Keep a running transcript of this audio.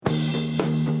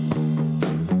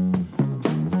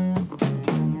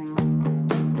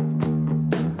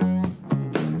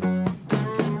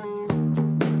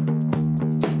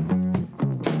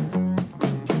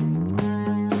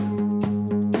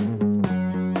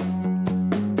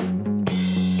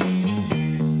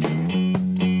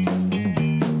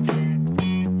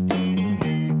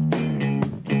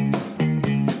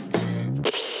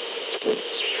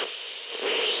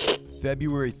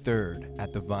February 3rd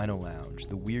at the Vinyl Lounge,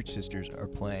 the Weird Sisters are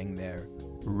playing their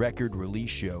record release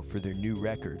show for their new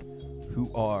record,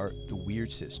 Who Are the Weird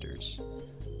Sisters.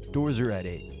 Doors are at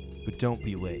 8, but don't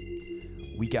be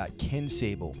late. We got Ken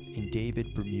Sable and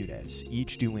David Bermudez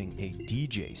each doing a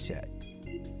DJ set,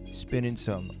 spinning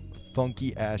some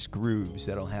funky-ass grooves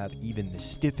that'll have even the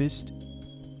stiffest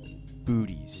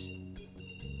booties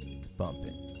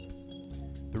bumping.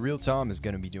 The Real Tom is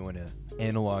going to be doing an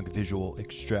analog visual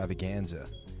extravaganza.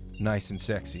 Nice and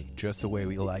sexy, just the way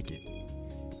we like it.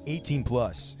 18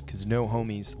 plus, because no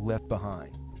homies left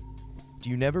behind. Do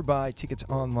you never buy tickets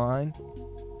online?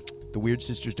 The Weird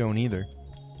Sisters don't either.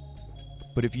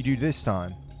 But if you do this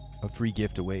time, a free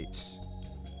gift awaits.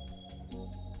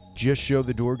 Just show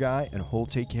the door guy and he'll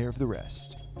take care of the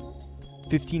rest.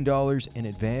 $15 in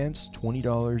advance,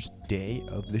 $20 day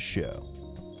of the show.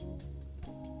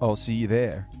 I'll see you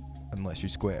there, unless you're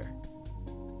square.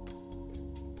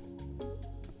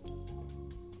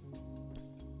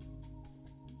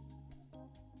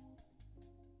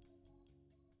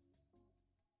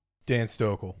 Dan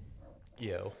Stoeckel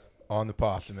Yo. on the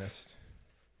Poptimist.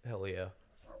 Hell yeah.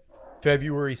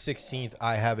 February 16th,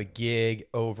 I have a gig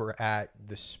over at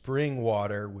the Spring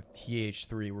Water with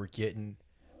TH3. We're getting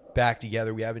back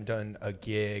together. We haven't done a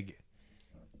gig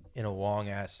in a long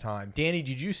ass time. Danny,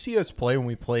 did you see us play when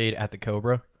we played at the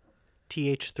Cobra?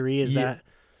 TH3 is that?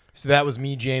 So that was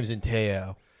me, James, and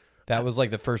Teo. That was like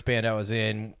the first band I was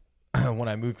in when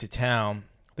I moved to town.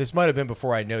 This might have been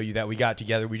before I know you that we got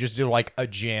together. We just did like a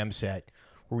jam set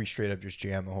where we straight up just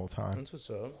jammed the whole time. That's what's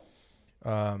up.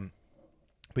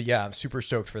 But yeah, I'm super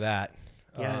stoked for that.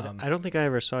 Yeah, I don't think I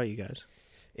ever saw you guys.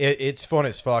 It's fun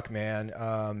as fuck, man.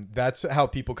 That's how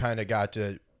people kind of got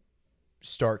to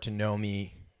start to know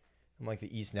me in like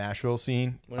the East Nashville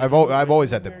scene. I've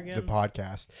always had the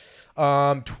podcast.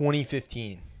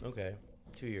 2015. Okay.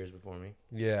 2 years before me.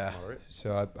 Yeah. All right.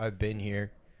 So I've been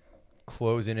here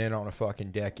closing in on a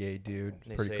fucking decade, dude.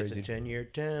 They Pretty say crazy. It's a 10-year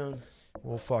town.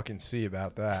 We'll fucking see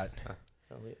about that.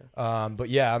 Hell yeah. But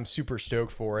yeah, I'm super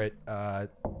stoked for it.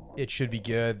 It should be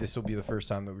good. This will be the first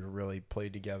time that we really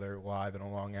played together live in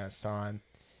a long ass time.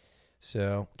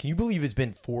 So, can you believe it's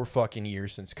been 4 fucking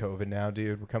years since COVID now,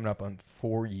 dude? We're coming up on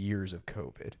 4 years of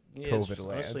COVID. Yeah, COVID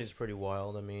land. Honestly, it's pretty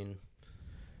wild. I mean,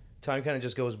 time kind of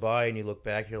just goes by and you look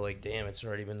back, you're like, damn, it's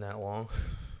already been that long.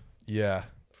 Yeah.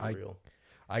 For real.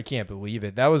 I can't believe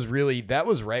it. That was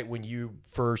right when you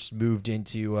first moved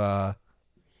into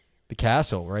the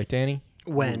castle, right, Danny?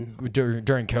 When?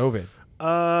 During COVID.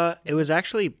 It was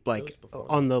actually like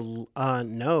before. on the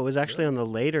no, it was actually on the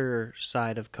later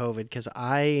side of COVID because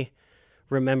I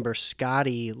remember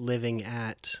Scotty living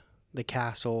at the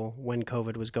castle when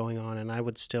COVID was going on, and I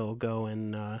would still go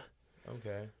and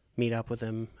Okay. meet up with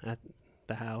him at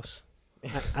the house.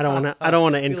 I don't want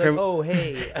to Like, oh,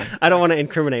 hey. I don't want to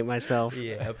incriminate myself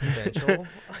Yeah, potential.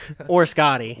 or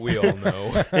Scotty. We all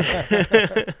know.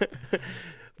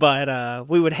 But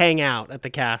we would hang out at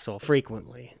the castle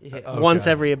frequently. Yeah. Once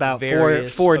every about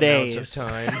Various four amounts days. of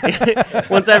time.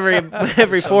 Once every 4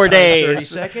 Sometimes 30 days.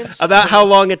 seconds. About how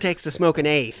long it takes to smoke an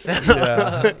eighth.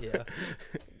 Yeah. Yeah.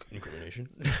 Incrimination.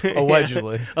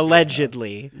 Allegedly.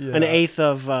 Allegedly. Yeah. An eighth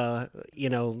of,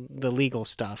 the legal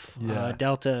stuff. Yeah.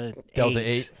 Delta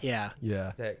 8. Yeah,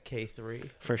 Yeah. That K3.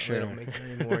 for They sure. don't make it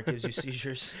anymore. It gives you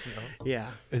seizures. No. Yeah.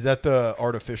 Is that the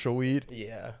artificial weed?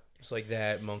 Yeah. It's like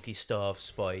that monkey stuff,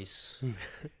 spice. You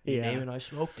Yeah. name it, I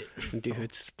smoked it.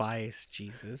 Dude, spice.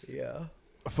 Jesus. Yeah.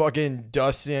 Fucking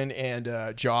Dustin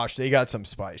and Josh, they got some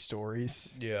spice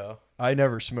stories. Yeah. I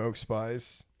never smoked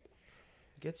spice.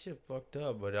 Gets you fucked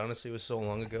up, but honestly, it was so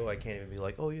long ago, I can't even be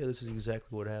like, oh yeah, this is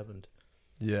exactly what happened.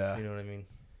 Yeah. You know what I mean?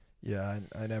 Yeah,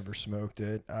 I never smoked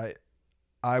it.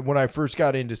 I when I first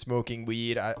got into smoking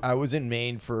weed, I was in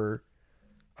Maine for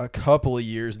a couple of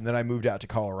years, and then I moved out to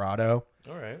Colorado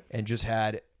All right. and just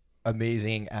had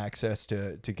amazing access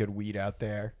to good weed out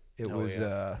there. It Oh, was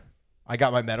yeah. I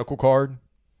got my medical card.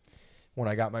 When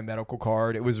I got my medical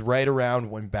card, it was right around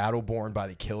when Battleborn by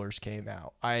the Killers came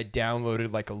out. I had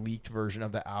downloaded like a leaked version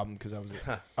of the album because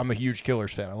I'm a huge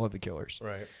Killers fan. I love the Killers.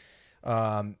 Right.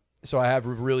 So I have a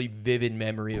really vivid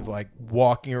memory of like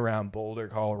walking around Boulder,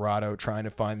 Colorado, trying to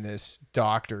find this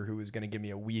doctor who was going to give me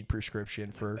a weed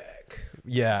prescription for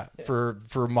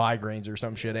migraines or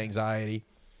some shit, anxiety.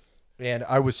 And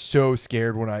I was so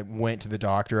scared when I went to the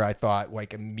doctor. I thought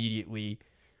like immediately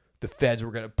the feds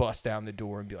were going to bust down the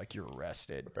door and be like, "You're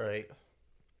arrested." Right.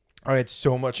 I had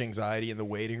so much anxiety in the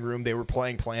waiting room. They were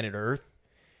playing Planet Earth,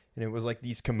 and it was like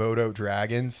these Komodo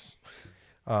dragons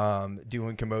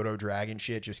doing Komodo dragon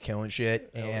shit, just killing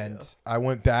shit. And I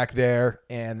went back there,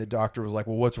 and the doctor was like,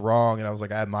 "Well, what's wrong?" And I was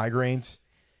like, "I have migraines."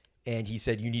 And he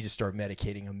said, you need to start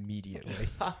medicating immediately.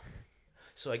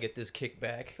 So I get this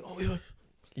kickback. Oh, yeah.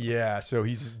 Yeah, so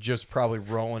he's just probably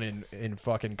rolling in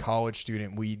fucking college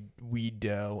student weed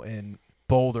dough in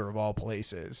Boulder of all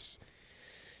places.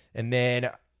 And then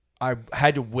I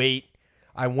had to wait.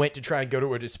 I went to try and go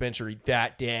to a dispensary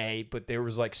that day, but there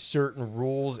was like certain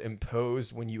rules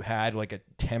imposed when you had like a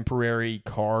temporary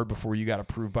card before you got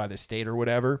approved by the state or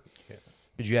whatever. Yeah.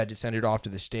 Because you had to send it off to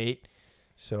the state.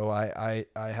 So I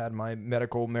had my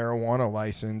medical marijuana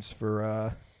license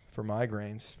for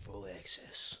migraines. Full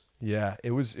access. Yeah, it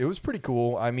was pretty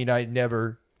cool. I mean,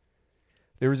 there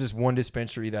was this one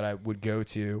dispensary that I would go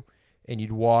to, and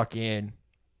you'd walk in,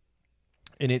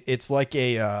 and it's like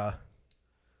a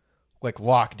like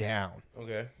locked down.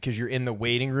 Okay. Because you're in the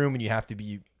waiting room and you have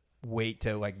to wait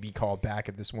to like be called back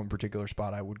at this one particular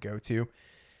spot I would go to,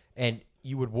 and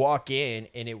you would walk in,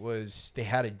 and they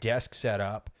had a desk set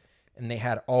up, and they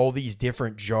had all these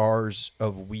different jars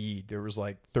of weed. There was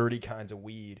like 30 kinds of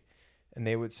weed. And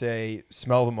they would say,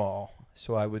 smell them all.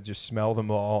 So I would just smell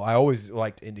them all. I always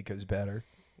liked indicas better.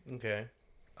 Okay.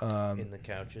 In the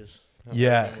couches.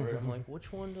 Yeah. I'm like,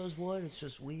 which one does what? It's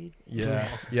just weed? Yeah.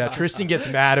 Yeah. Tristan gets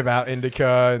mad about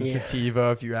indica and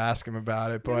sativa if you ask him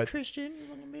about it. But Tristan,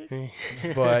 you little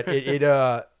bitch.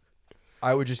 But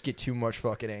I would just get too much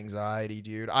fucking anxiety,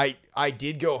 dude. I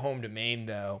did go home to Maine,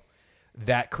 though,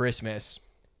 that Christmas.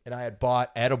 And I had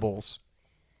bought edibles.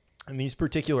 And these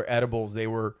particular edibles, they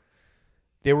were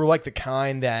like the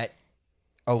kind that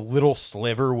a little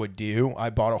sliver would do.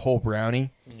 I bought a whole brownie.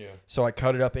 Yeah. So I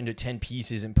cut it up into 10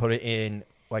 pieces and put it in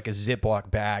like a Ziploc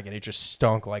bag, and it just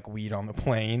stunk like weed on the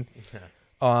plane.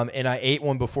 And I ate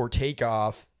one before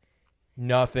takeoff.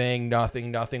 Nothing.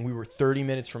 We were 30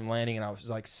 minutes from landing, and I was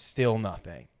like, still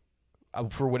nothing.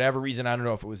 For whatever reason, I don't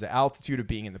know if it was the altitude of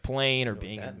being in the plane or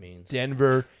being in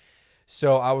Denver.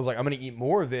 So I was like, I'm going to eat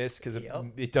more of this because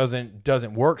it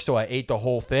doesn't work. So I ate the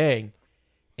whole thing.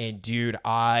 And, dude,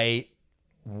 I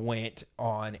went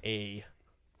on a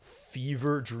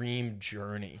fever dream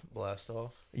journey. Blast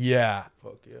off? Yeah.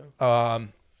 Fuck yeah.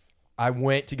 I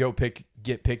went to go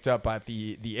get picked up at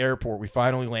the airport. We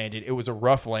finally landed. It was a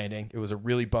rough landing. It was a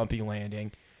really bumpy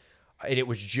landing. And it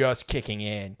was just kicking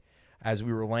in as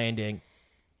we were landing.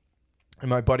 And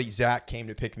my buddy Zach came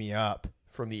to pick me up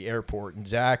from the airport. And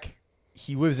Zach,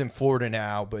 he lives in Florida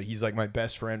now, but he's like my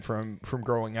best friend from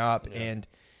growing up. Yeah. And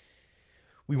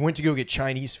we went to go get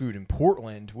Chinese food in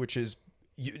Portland, which is...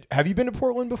 have you been to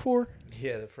Portland before?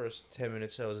 Yeah, the first 10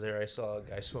 minutes I was there, I saw a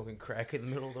guy smoking crack in the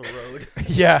middle of the road.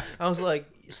 Yeah. I was like,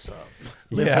 sup?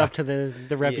 Lives up to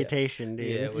the reputation, dude.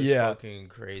 Yeah, it was fucking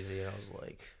crazy. And I was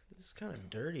like, this is kind of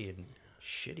dirty and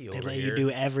shitty over here. They let you do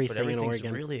everything in Oregon. But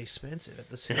everything's really expensive at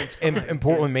the same time. In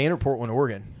Portland, Maine or Portland,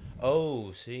 Oregon?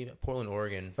 Oh, see, Portland,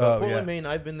 Oregon. Portland, Maine,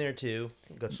 I've been there too.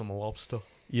 Got some lobster.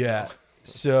 Yeah.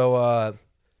 So...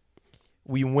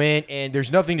 we went, and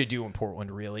there's nothing to do in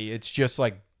Portland, really. It's just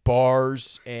like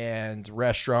bars and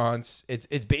restaurants.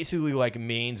 It's basically like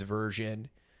Maine's version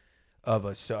of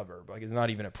a suburb. Like, it's not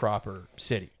even a proper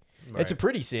city. Right. It's a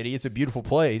pretty city. It's a beautiful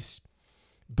place.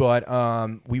 But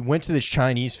we went to this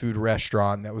Chinese food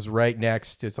restaurant that was right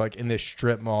next. It's like in this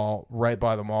strip mall, right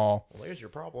by the mall. Well, there's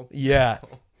your problem. Yeah.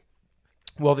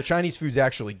 Well, the Chinese food's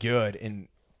actually good in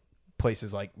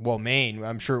places like, well, Maine.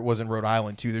 I'm sure it was in Rhode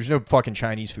Island too. There's no fucking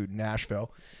Chinese food in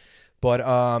Nashville. But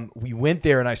we went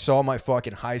there, and I saw my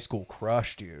fucking high school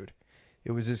crush, dude.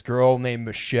 It was this girl named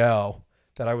Michelle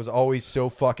that I was always so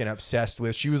fucking obsessed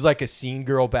with. She was like a scene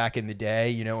girl back in the day,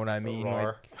 you know what I mean?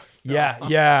 Like,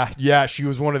 yeah. She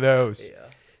was one of those. Yeah.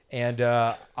 And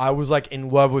I was like in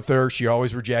love with her. She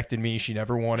always rejected me. She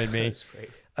never wanted me. That's great.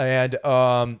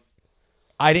 And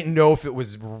I didn't know if it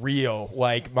was real.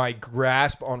 Like, my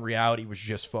grasp on reality was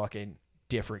just fucking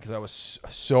different because I was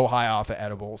so high off of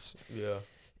edibles. Yeah.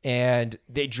 And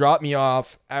they dropped me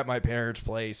off at my parents'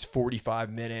 place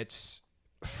 45 minutes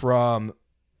from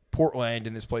Portland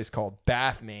in this place called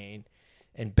Bath, Maine.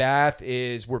 And Bath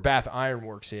is where Bath Iron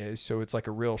Works is. So it's like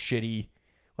a real shitty,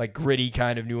 like gritty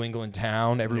kind of New England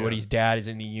town. Everybody's dad is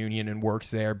in the Union and works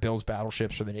there, builds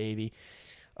battleships for the Navy.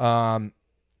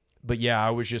 But yeah, I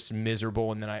was just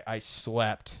miserable. And then I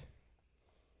slept,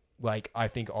 like, I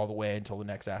think all the way until the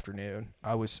next afternoon.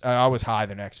 I was high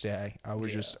the next day. I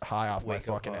was just high off my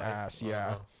fucking ass.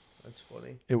 Yeah. That's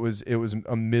funny. It was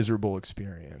a miserable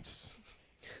experience.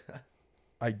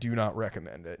 I do not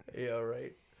recommend it. Yeah,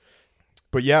 right.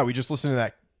 But yeah, we just listened to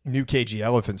that new KG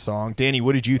Elephant song. Danny,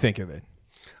 what did you think of it?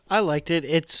 I liked it.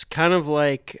 It's kind of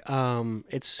like,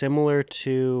 it's similar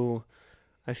to,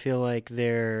 I feel like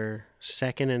their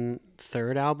second and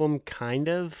third album, kind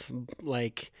of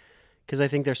like, Because I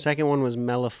think their second one was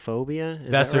Melophobia.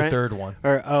 That's that their right? third one.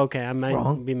 Or okay, I might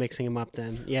Wrong. be mixing them up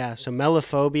then. Yeah, so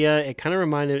Melophobia, it kind of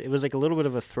reminded, it was like a little bit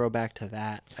of a throwback to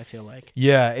that, I feel like.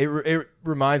 Yeah, it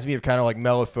reminds me of kind of like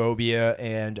Melophobia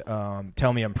and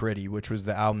Tell Me I'm Pretty, which was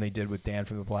the album they did with Dan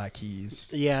from the Black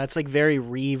Keys. Yeah, it's like very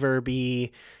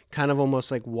reverby, kind of almost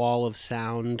like wall of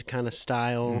sound kind of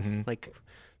style, like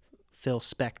Phil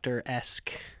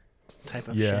Spector-esque type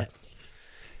of shit.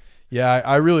 Yeah,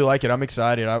 I really like it. I'm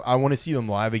excited. I want to see them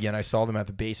live again. I saw them at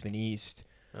the Basement East.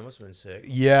 That must have been sick.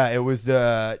 Yeah, it was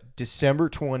the December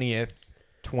 20th,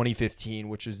 2015,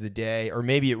 which was the day, or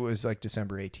maybe it was like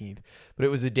December 18th, but it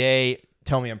was the day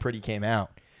Tell Me I'm Pretty came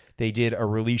out. They did a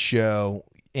release show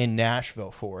in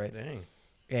Nashville for it. Dang.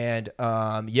 And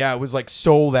yeah, it was like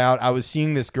sold out. I was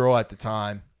seeing this girl at the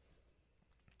time.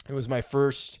 It was my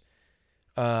first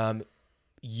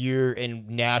year in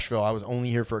Nashville. I was only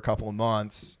here for a couple of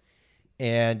months.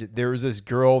 And there was this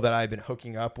girl that I've been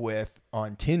hooking up with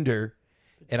on Tinder.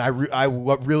 And I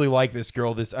really like this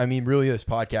girl. This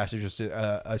podcast is just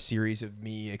a series of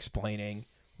me explaining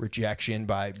rejection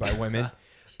by women.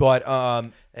 But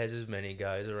as many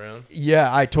guys around.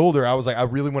 yeah, I told her, I was like, I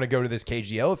really want to go to this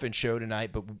Cage the Elephant show tonight,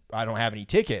 but I don't have any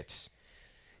tickets.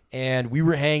 And we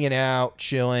were hanging out,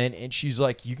 chilling, and she's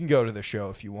like, you can go to the show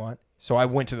if you want. So I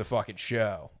went to the fucking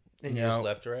show. And you just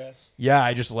left her ass? Yeah,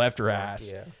 I just left her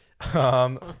ass. Yeah.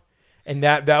 And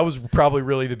that was probably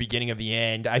really the beginning of the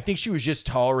end. I think she was just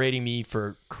tolerating me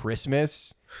for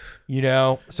Christmas,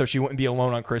 so she wouldn't be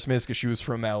alone on Christmas because she was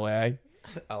from LA.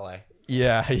 LA.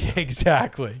 Yeah,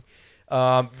 exactly.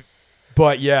 But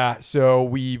yeah,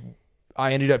 so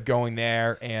I ended up going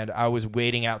there, and I was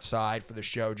waiting outside for the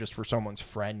show just for someone's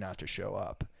friend not to show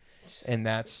up. And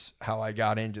that's how I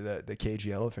got into the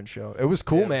KG Elephant show. It was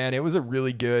cool, man. It was they're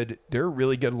a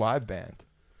really good live band.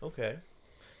 Okay.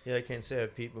 Yeah, I can't say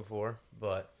I've peeped before,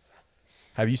 but...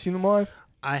 Have you seen them live?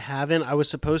 I haven't. I was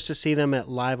supposed to see them at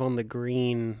Live on the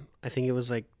Green. I think it was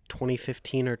like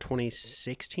 2015 or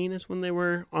 2016 is when they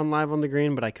were on Live on the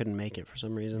Green, but I couldn't make it for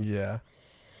some reason. Yeah,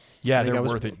 I think they're I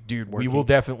was worth it. Dude, we working. will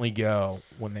definitely go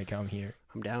when they come here.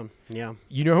 I'm down. Yeah.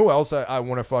 You know who else I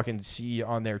want to fucking see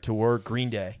on their tour? Green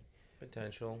Day.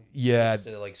 Potential. Yeah. Just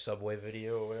like Subway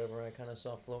video or whatever I kind of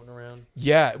saw floating around.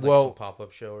 Yeah, Like well... some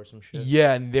pop-up show or some shit.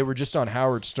 Yeah, and they were just on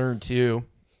Howard Stern, too.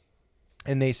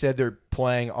 And they said they're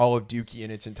playing all of Dookie in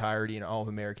its entirety and all of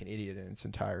American Idiot in its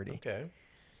entirety. Okay.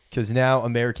 Because now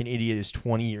American Idiot is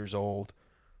 20 years old,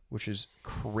 which is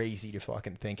crazy to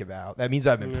fucking think about. That means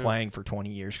I've been playing for 20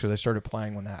 years because I started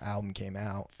playing when that album came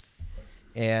out.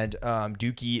 And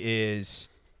Dookie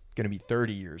is going to be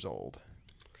 30 years old.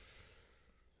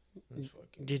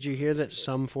 Did you hear that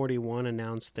Sum 41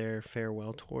 announced their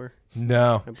farewell tour?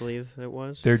 No. I believe it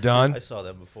was. They're done? I saw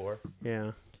them before.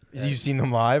 Yeah. You've seen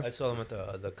them live? I saw them at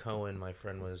the Cohen. My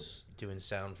friend was doing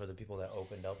sound for the people that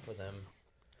opened up for them.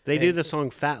 They do the song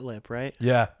Fat Lip, right?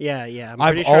 Yeah. Yeah, yeah. I'm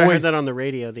I've pretty sure I heard always- that on the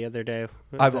radio the other day.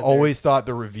 I've always thought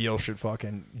The Reveal should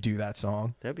fucking do that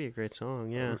song. That'd be a great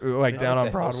song, yeah. Like down on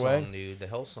The Hell Broadway. song, dude. The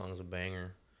Hell song's a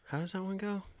banger. How does that one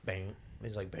go? Bang.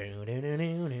 It's like bang.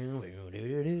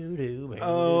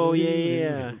 Oh,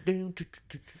 yeah.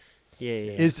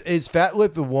 Yeah. Is Fat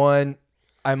Lip the one?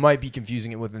 I might be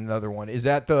confusing it with another one. Is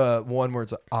that the one where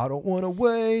it's like, I don't want to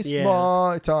waste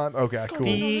my time? Okay, cool.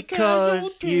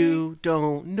 Because you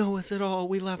don't know us at all.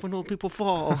 We laugh when old people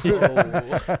fall. And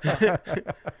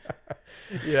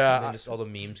Yeah. then just all the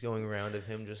memes going around of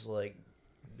him just like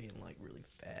being like really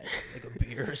fat, like a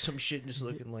beer or some shit, just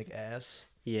looking like ass.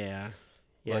 Yeah.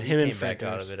 Yeah, But him he and came Fred back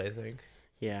out Durst. of it, I think.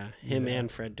 Yeah, him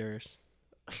and Fred Durst.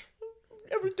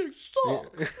 Everything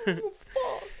sucks.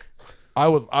 Fuck. I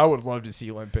would love to see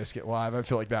Limp Bizkit live. I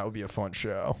feel like that would be a fun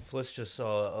show. Fliss just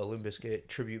saw a Limp Bizkit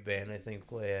tribute band, I think,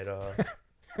 play at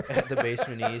at the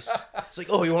Basement East. It's like,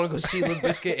 oh, you want to go see Limp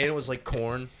Bizkit? And it was like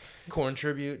Korn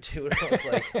tribute too. And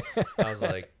I was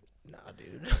like, nah,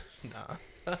 dude,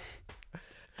 nah.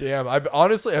 Damn, I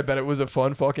bet it was a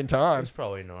fun fucking time. It's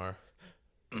probably Nar.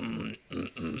 Whatever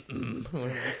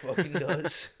he fucking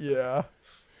does. Yeah.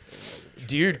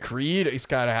 Dude, Creed is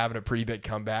kind of having a pretty big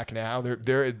comeback now. They're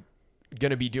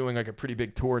going to be doing like a pretty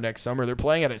big tour next summer. They're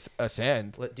playing at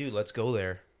Ascend. Dude, let's go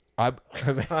there.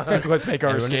 Let's make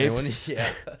our escape. Yeah.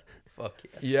 Fuck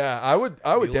yeah. Yeah, I would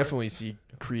Bueller? definitely see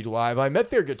Creed live. I met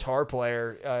their guitar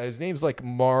player. His name's like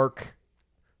Mark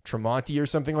Tremonti or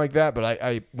something like that. But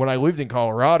I when I lived in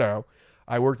Colorado,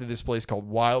 I worked at this place called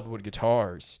Wildwood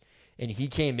Guitars, and he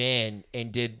came in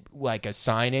and did like a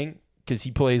signing because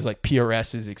he plays like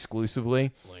PRSs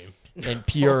exclusively. Lame. And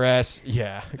PRS,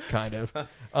 yeah, kind of.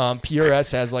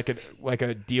 PRS has like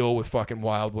a deal with fucking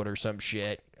Wildwood or some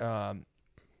shit.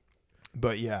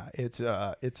 But yeah, it's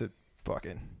a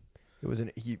fucking. It was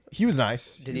he was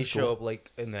nice. Did he was show cool. up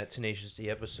like in that Tenacious D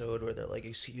episode where they're like,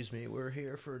 "Excuse me, we're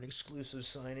here for an exclusive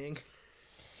signing"?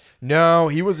 No,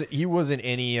 he wasn't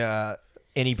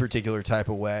any particular type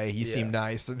of way. He seemed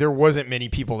nice. There wasn't many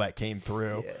people that came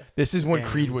through. Yeah. This is when Damn.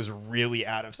 Creed was really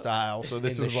out of style. So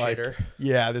this In the was like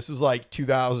shitter. this was like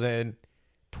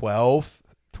 2012,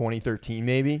 2013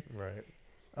 maybe. Right.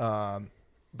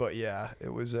 But yeah,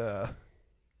 it was a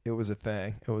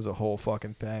thing. It was a whole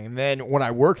fucking thing. And then when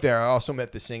I worked there, I also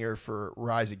met the singer for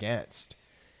Rise Against.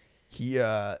 He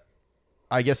I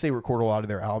guess they record a lot of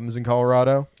their albums in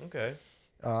Colorado. Okay.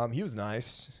 He was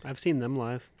nice. I've seen them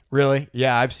live. Really?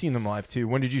 Yeah, I've seen them live too.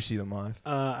 When did you see them live?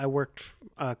 I worked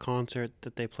a concert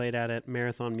that they played at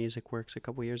Marathon Music Works a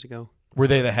couple years ago. Were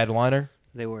they the headliner?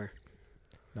 They were.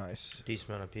 Nice. Decent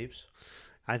amount of peeps.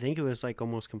 I think it was like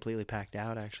almost completely packed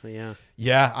out, actually. Yeah.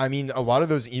 Yeah, I mean, a lot of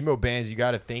those emo bands, you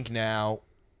got to think now,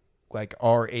 like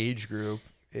our age group,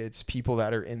 it's people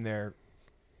that are in their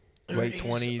late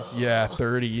 20s,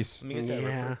 30s. Let me get that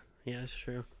Ripper. Yeah, it's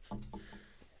true.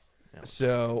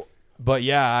 So, but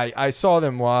yeah, I saw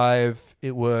them live.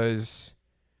 It was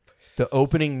the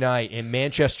opening night in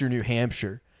Manchester, New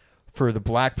Hampshire for the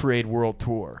Black Parade World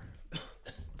Tour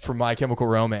for My Chemical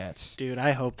Romance. Dude,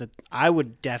 I hope that I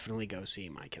would definitely go see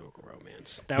My Chemical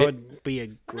Romance. That would be a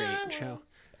great show.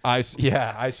 I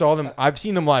saw them. I've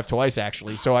seen them live twice,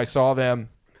 actually. So I saw them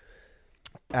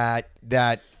at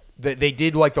that. They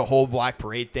did like the whole Black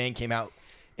Parade thing, came out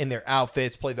in their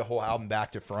outfits, played the whole album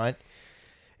back to front.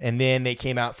 And then they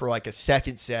came out for like a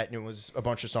second set, and it was a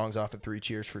bunch of songs off of 3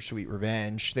 Cheers for Sweet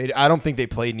Revenge. I don't think they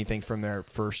played anything from their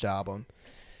first album.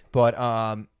 But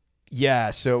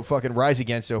so fucking Rise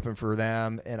Against opened for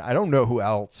them, and I don't know who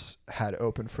else had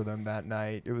opened for them that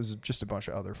night. It was just a bunch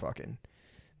of other fucking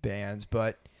bands.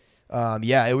 But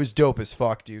it was dope as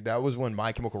fuck, dude. That was when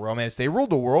My Chemical Romance, they ruled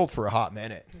the world for a hot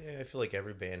minute. Yeah, I feel like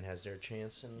every band has their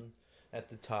chance and at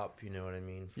the top, you know what I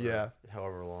mean? Yeah.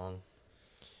 However long.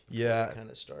 Yeah. They kind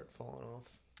of start falling off.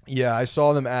 Yeah, I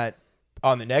saw them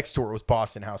on the next tour was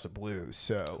Boston House of Blues.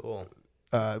 So Cool.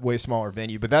 way smaller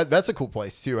venue, but that's a cool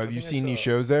place too. Have you seen any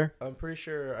shows there? I'm pretty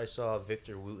sure I saw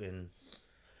Victor Wooten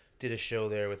did a show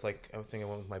there with I think I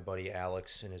went with my buddy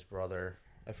Alex and his brother.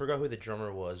 I forgot who the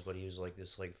drummer was, but he was like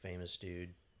this like famous dude.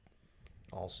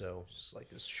 Also, just like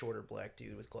this shorter black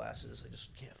dude with glasses. I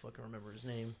just can't fucking remember his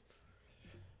name.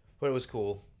 But it was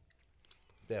cool.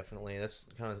 Definitely. That's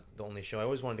kind of the only show. I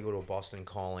always wanted to go to a Boston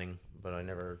Calling, but I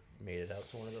never made it out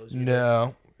to one of those.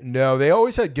 No, they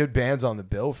always had good bands on the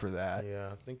bill for that. Yeah,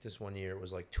 I think this one year it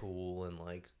was like Tool and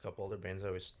like a couple other bands. I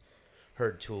always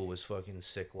heard Tool was fucking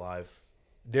sick live.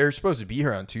 They're supposed to be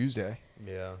here on Tuesday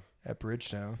Yeah. at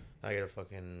Bridgestone. I gotta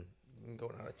fucking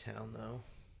going out of town though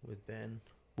with Ben.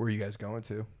 Where are you guys going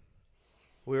to?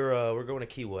 We're going to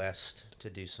Key West to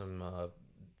do some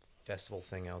festival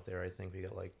thing out there. I think we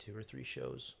got like 2 or 3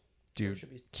 shows. Dude,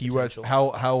 Should be Key West,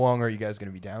 potential. how long are you guys going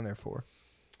to be down there for?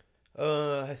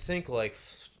 I think like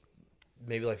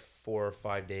maybe like 4 or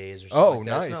 5 days or something. Like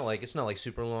that. Nice. It's not like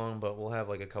super long, but we'll have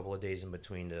like a couple of days in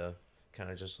between to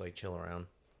kind of just like chill around,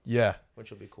 Yeah.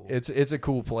 which will be cool. It's a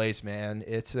cool place, man.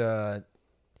 It's kind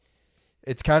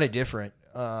of different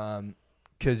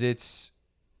cuz it's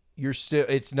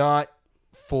not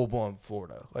full blown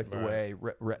Florida like the way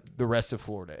the rest of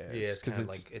Florida is. Yeah, it's because kind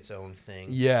of like its own thing.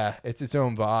 Yeah, it's its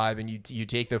own vibe, and you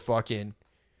take the fucking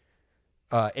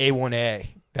A1A.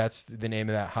 That's the name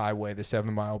of that highway, the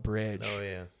 7 Mile Bridge. Oh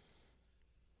yeah.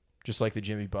 Just like the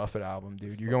Jimmy Buffett album,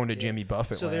 dude. You're going to Jimmy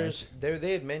Buffett So land.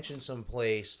 they had mentioned some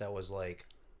place that was like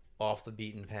off the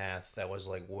beaten path, that was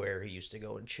like where he used to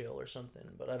go and chill or something,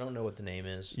 but I don't know what the name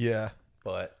is. Yeah.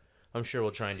 But I'm sure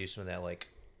we'll try and do some of that like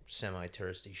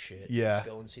semi-touristy shit. Yeah. Just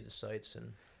go and see the sights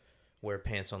and wear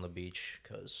pants on the beach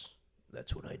because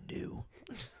that's what I do.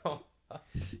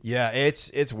 Yeah,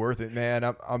 it's worth it,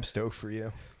 man. I'm stoked for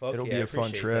you. Fuck It'll yeah, be I a fun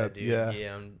appreciate trip. that, dude.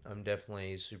 Yeah. I'm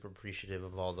definitely super appreciative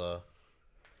of all the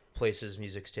places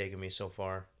music's taken me so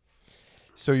far.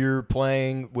 So you're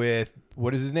playing with,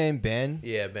 what is his name? Ben?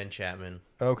 Yeah, Ben Chapman.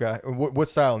 Okay. What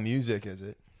style of music is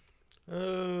it?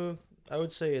 I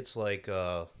would say it's like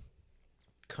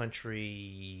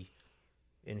country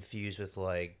infused with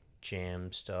like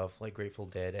jam stuff, like Grateful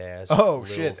Dead ass. Oh,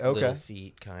 shit, okay. Little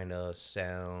Feet kind of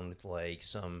sound with like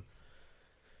some,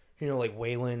 like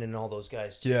Waylon and all those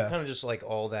guys too. Yeah. Kind of just like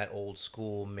all that old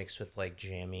school mixed with like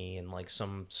jammy and like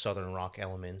some southern rock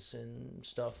elements and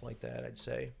stuff like that, I'd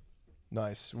say.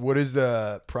 Nice. What is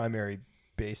the primary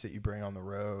bass that you bring on the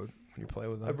road when you play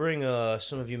with them? I bring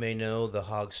some of you may know the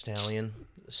Hog Stallion.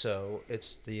 So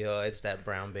it's the it's that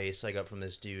brown bass I got from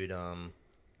this dude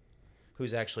who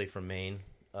who's actually from Maine.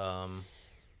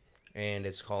 And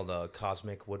it's called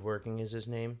Cosmic Woodworking is his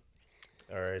name.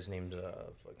 Or his name's,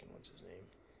 what's his name?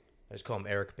 I just call him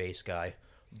Eric Bass Guy.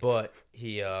 But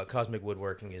he, Cosmic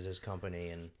Woodworking is his company,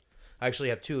 and I actually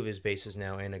have 2 of his basses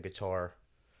now and a guitar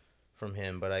from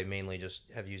him, but I mainly just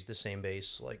have used the same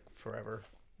bass, like, forever.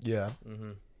 Yeah.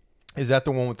 Mm-hmm. Is that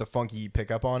the one with the funky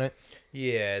pickup on it?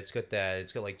 Yeah, it's got that.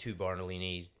 It's got, like, 2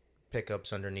 Bartolini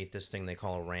pickups underneath this thing they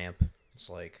call a ramp. It's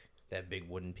like that big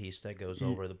wooden piece that goes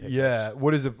over the pickups. Yeah.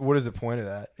 What is the point of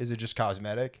that? Is it just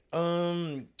cosmetic?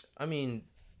 I mean,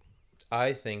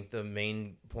 I think the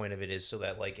main point of it is so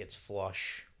that like it's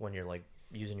flush when you're like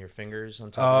using your fingers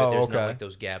on top of it. There's not like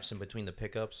those gaps in between the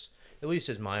pickups. At least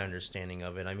is my understanding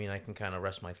of it. I mean, I can kind of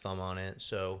rest my thumb on it,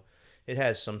 so it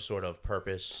has some sort of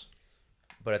purpose,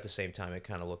 but at the same time, it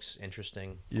kind of looks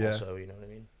interesting. Yeah. Also, you know what I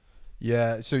mean?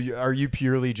 Yeah. So are you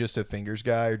purely just a fingers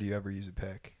guy, or do you ever use a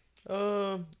pick?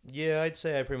 Yeah, I'd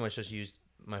say I pretty much just used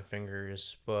my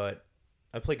fingers, but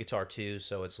I play guitar too,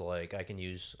 so it's like I can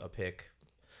use a pick.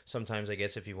 Sometimes I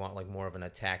guess if you want like more of an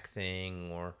attack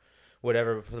thing or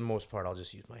whatever, but for the most part I'll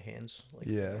just use my hands. Like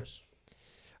fingers.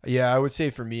 Yeah, I would say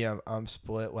for me I'm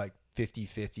split like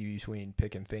 50-50 between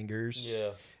pick and fingers.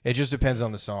 Yeah. It just depends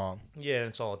on the song. Yeah, and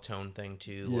it's all a tone thing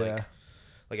too. Yeah.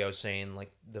 Like I was saying,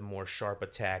 like the more sharp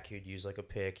attack you'd use like a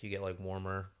pick, you get like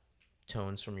warmer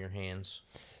tones from your hands.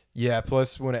 Yeah,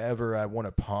 plus whenever I want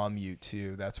to palm mute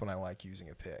too, that's when I like using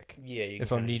a pick. Yeah, you can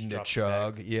if I'm needing to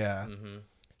chug. Yeah. Mm-hmm.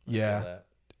 Yeah.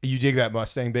 You dig that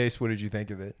Mustang bass? What did you think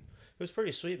of it? It was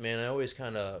pretty sweet, man. I always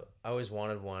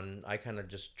wanted one. I kind of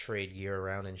just trade gear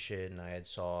around and shit, and I had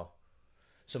saw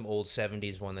some old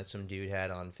 70s one that some dude had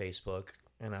on Facebook,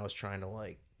 and I was trying to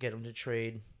like get him to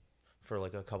trade for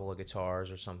like a couple of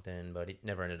guitars or something, but it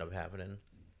never ended up happening.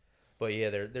 But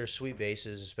yeah, they're sweet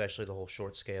basses, especially the whole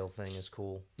short scale thing is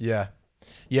cool. Yeah.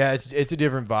 Yeah, it's a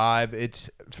different vibe.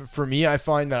 It's for me, I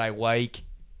find that I like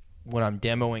when I'm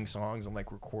demoing songs and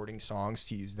like recording songs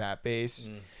to use that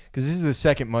bass, because this is the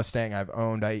second Mustang I've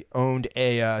owned. I owned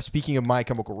a speaking of My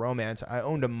Chemical Romance, I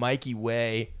owned a Mikey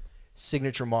Way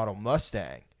signature model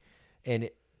Mustang, and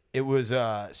it was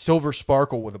silver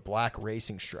sparkle with a black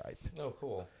racing stripe. Oh,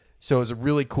 cool. So it was a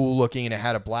really cool looking, and it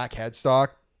had a black headstock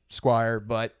Squire,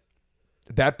 but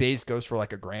that bass goes for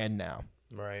like $1,000 now.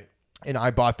 Right. And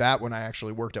I bought that when I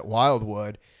actually worked at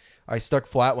Wildwood. I stuck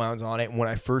flat wounds on it, and when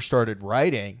I first started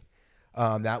writing,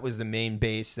 that was the main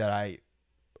bass that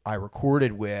I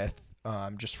recorded with,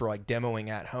 just for like demoing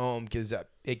at home, because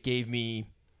it gave me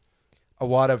a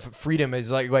lot of freedom.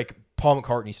 As like Paul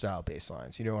McCartney style bass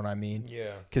lines, you know what I mean?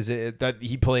 Yeah. Because that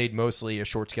he played mostly a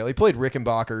short scale. He played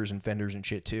Rickenbackers and Fenders and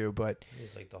shit too, but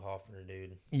he's like the Hofner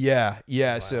dude. Yeah,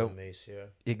 yeah. So bass, yeah.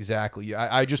 Exactly.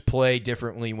 I just play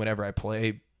differently whenever I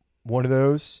play one of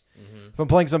those. Mm-hmm. If I'm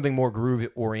playing something more groove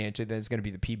oriented, then it's going to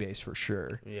be the P bass for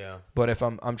sure. Yeah. But if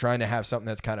I'm trying to have something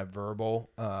that's kind of verbal,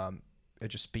 it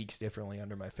just speaks differently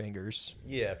under my fingers.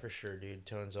 Yeah, for sure, dude.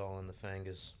 Tones all in the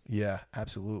fingers. Yeah,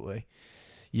 absolutely.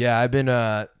 Yeah, I've been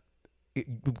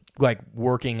like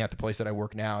working at the place that I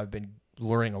work now. I've been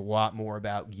learning a lot more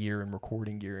about gear and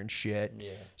recording gear and shit.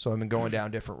 Yeah. So I've been going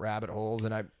down different rabbit holes,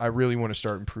 and I really want to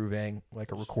start improving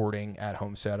like a recording at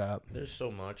home setup. There's so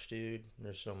much, dude.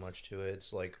 There's so much to it.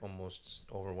 It's like almost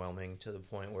overwhelming to the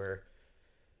point where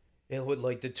it would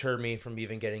like deter me from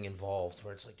even getting involved,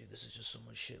 where it's like, dude, this is just so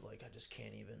much shit. Like I just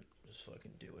can't even just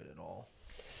fucking do it at all.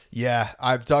 Yeah,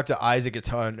 I've talked to Isaac a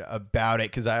ton about it,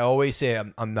 because I always say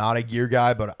I'm not a gear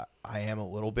guy, but I am a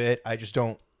little bit. I just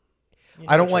don't.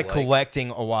 I don't like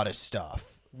collecting a lot of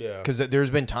stuff. Yeah. Because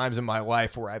there's been times in my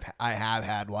life where I have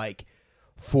had like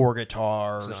 4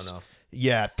 guitars. It's not enough.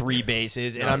 Yeah, 3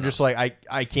 basses, and I'm just like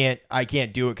I can't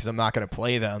do it because I'm not going to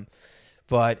play them.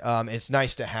 But it's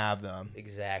nice to have them.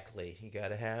 Exactly. You got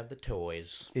to have the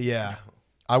toys. Yeah.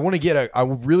 I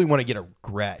really want to get a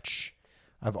Gretsch.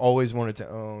 I've always wanted to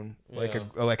own like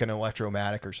an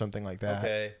Electromatic or something like that.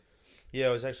 Okay. Yeah,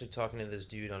 I was actually talking to this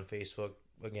dude on Facebook,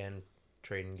 again,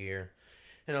 trading gear.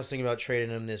 And I was thinking about trading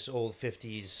him this old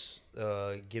 50s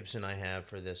Gibson I have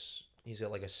for this. He's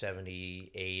got like a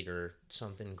 78 or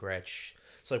something Gretsch.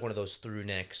 It's like one of those through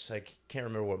necks. I can't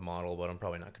remember what model, but I'm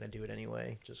probably not going to do it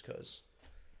anyway, just because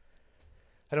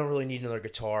I don't really need another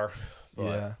guitar. But,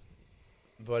 yeah.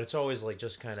 But it's always like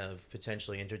just kind of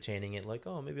potentially entertaining it. Like,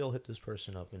 oh, maybe I'll hit this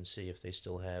person up and see if they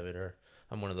still have it. Or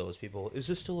I'm one of those people. Is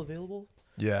this still available?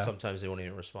 Yeah. Sometimes they won't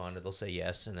even respond. They'll say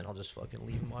yes, and then I'll just fucking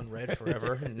leave them on red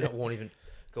forever, and won't even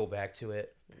go back to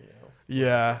it. You know?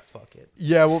 Yeah. Fuck it.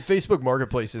 Yeah. Well, Facebook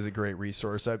Marketplace is a great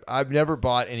resource. I've never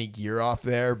bought any gear off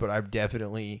there, but I've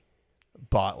definitely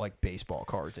bought like baseball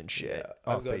cards and shit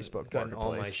off Facebook gotten all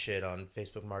my Marketplace. shit on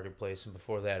Facebook Marketplace, and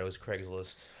before that it was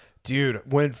Craigslist. Dude,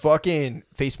 when fucking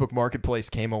Facebook Marketplace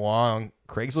came along,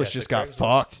 Craigslist just got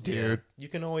fucked, dude. Yeah. You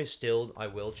can always I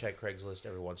will check Craigslist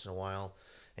every once in a while,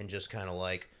 and just kind of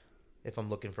like, if I'm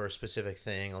looking for a specific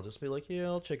thing, I'll just be like, yeah,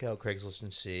 I'll check out Craigslist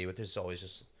and see. But there's always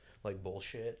just like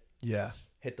bullshit. Yeah.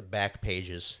 Hit the back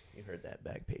pages. You heard that,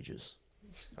 back pages.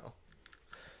 So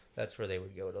that's where they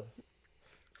would go to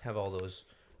have all those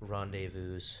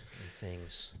rendezvous and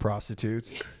things.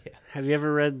 Prostitutes. Yeah. Have you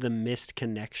ever read the Missed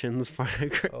Connections part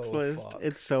of Craigslist? Fuck.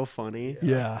 It's so funny.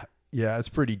 Yeah. Yeah, it's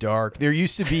pretty dark. There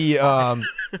used to be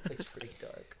It's pretty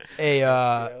dark.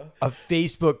 a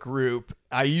Facebook group.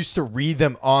 I used to read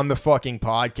them on the fucking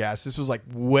podcast. This was like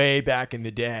way back in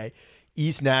the day.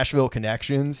 East Nashville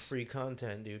Connections. Free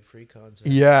content, dude. Free content.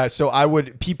 Yeah, so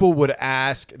people would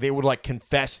ask, they would like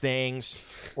confess things,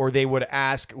 or they would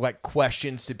ask like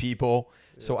questions to people.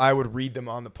 So I would read them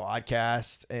on the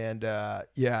podcast, and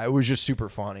yeah, it was just super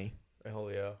funny.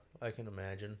 Hell yeah, I can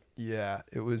imagine. Yeah,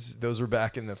 those were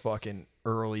back in the fucking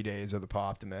early days of the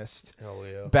Poptimist. Hell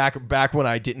yeah. Back when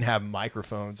I didn't have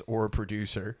microphones or a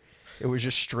producer. It was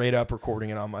just straight up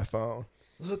recording it on my phone.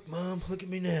 Look, Mom, look at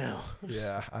me now.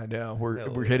 Yeah, I know. We're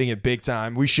yeah. hitting it big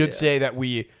time. We should say that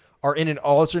we are in an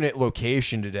alternate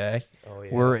location today. Oh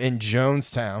yeah. We're in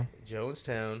Jonestown.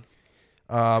 Jonestown.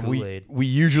 We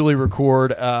usually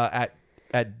record at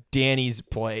Danny's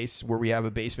place where we have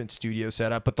a basement studio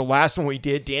set up. But the last one we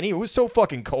did, Danny, it was so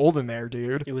fucking cold in there,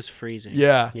 dude. It was freezing.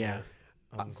 Yeah. Yeah.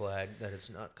 I'm glad that it's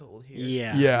not cold here.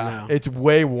 Yeah. Yeah. No. It's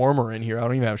way warmer in here. I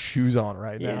don't even have shoes on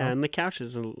right now. Yeah, and the couch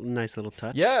is a nice little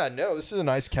touch. Yeah, no, this is a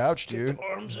nice couch, dude.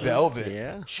 Arms out. Velvet.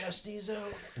 Yeah. Chesties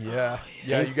out. Yeah.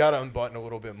 Yeah, you got to unbutton a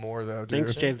little bit more though,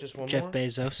 dude. Thanks, Just one Jeff more?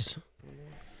 Bezos.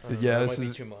 Yeah, That this might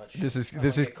is be too much. this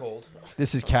is cold.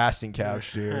 this is casting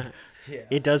couch, dude. Yeah.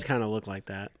 It does kind of look like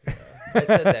that. I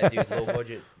said that, dude. Low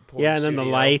budget. porn Yeah, and then the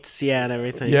studio. lights, yeah, and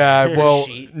everything. Yeah, well,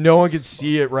 Sheet. no one can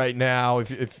see it right now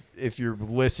if you're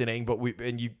listening, but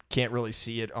you can't really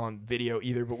see it on video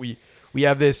either. But we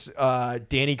have this.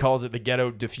 Danny calls it the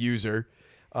ghetto diffuser,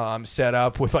 set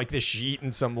up with like this sheet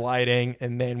and some lighting,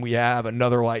 and then we have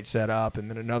another light set up, and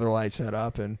then another light set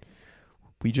up, and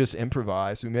we just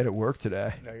improvised. We made it work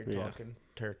today. Now you're talking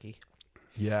turkey.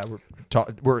 Yeah,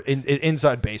 we're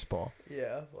inside baseball.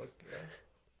 Yeah. Fuck yeah.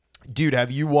 Dude, have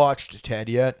you watched Ted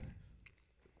yet?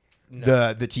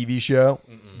 No. The TV show,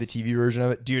 the TV version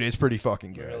of it, dude, it's pretty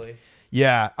fucking good. Really?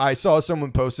 Yeah, I saw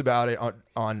someone post about it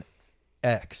on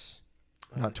X,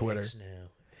 not Twitter. X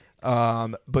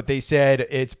now. But they said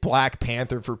it's Black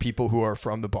Panther for people who are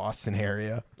from the Boston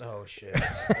area. Oh shit.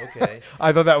 Okay.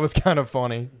 I thought that was kind of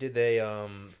funny. Did they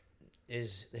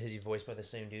is he voiced by the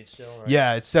same dude still? Right?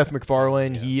 Yeah, it's Seth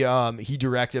MacFarlane. He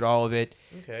directed all of it.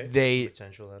 Okay. They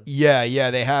Potential then.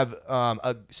 Yeah, they have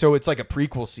so it's like a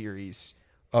prequel series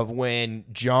of when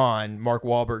Mark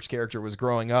Wahlberg's character, was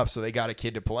growing up, so they got a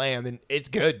kid to play him, and it's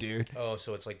good, dude. Oh,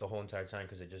 so it's like the whole entire time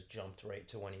because it just jumped right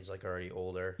to when he's like already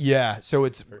older. Yeah, so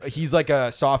he's like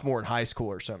a sophomore in high school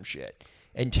or some shit,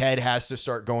 and Ted has to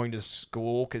start going to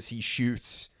school because he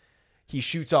shoots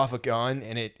off a gun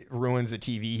and it ruins the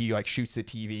TV. He like shoots the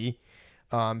TV.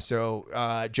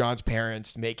 So John's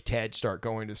parents make Ted start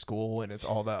going to school, and it's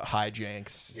all the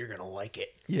hijinks. You're gonna like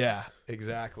it. Yeah,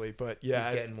 exactly. But yeah,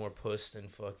 He's getting more puss than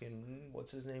fucking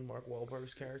what's his name, Mark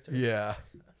Wahlberg's character. yeah,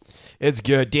 it's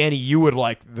good. Danny, you would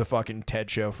like the fucking Ted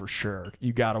show for sure.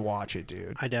 You gotta watch it,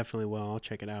 dude. I definitely will. I'll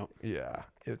check it out. Yeah,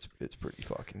 it's pretty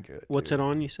fucking good. What's dude. it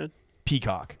on, you said?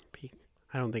 Peacock.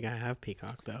 I don't think I have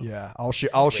Peacock, though. Yeah, I'll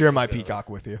share my Peacock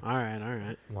with you. All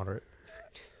right. Moderate.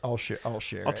 I'll share.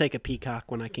 I'll take a Peacock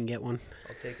when I can get one.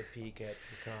 I'll take a peek at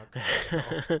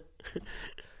Peacock.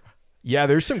 Yeah,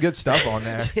 there's some good stuff on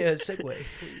there. Yeah, segue,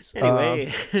 please. Anyway.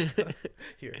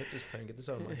 Here, hit this pen. Get this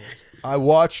out of my hands. I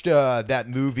watched that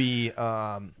movie.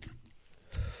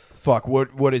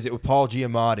 What is it with Paul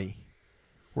Giamatti,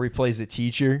 where he plays the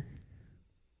teacher?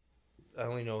 I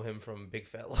only know him from Big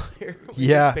Fat Liar.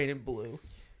 Yeah. Painted blue.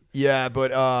 Yeah, but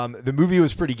the movie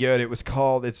was pretty good.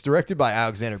 It's directed by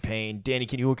Alexander Payne. Danny,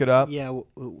 can you look it up? Yeah,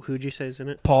 who'd you say is in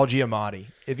it? Paul Giamatti.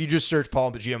 If you just search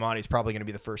Paul Giamatti, it's probably going to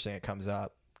be the first thing that comes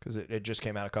up because it just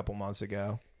came out a couple months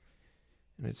ago,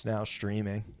 and it's now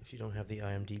streaming. If you don't have the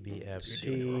IMDb app,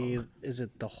 you're doing it wrong. Is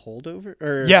it The Holdover?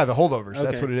 Or... Yeah, The Holdovers. Okay.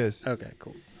 That's what it is. Okay,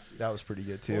 cool. That was pretty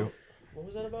good too. What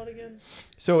was that about again?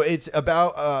 So it's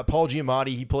about Paul Giamatti.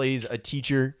 He plays a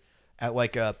teacher at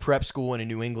like a prep school in a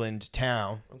New England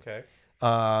town. Okay.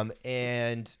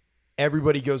 And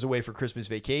everybody goes away for Christmas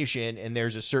vacation, and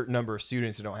there's a certain number of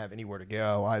students that don't have anywhere to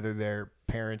go. Either their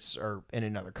parents are in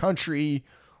another country,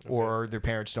 or their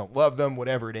parents don't love them,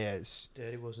 whatever it is.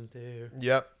 Daddy wasn't there.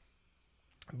 Yep.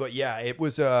 But yeah, it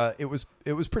was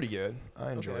pretty good.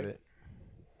 I enjoyed it.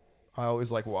 I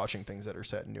always like watching things that are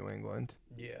set in New England.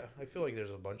 Yeah, I feel like there's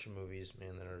a bunch of movies,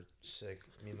 man, that are sick.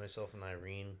 Me, Myself, and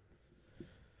Irene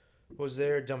was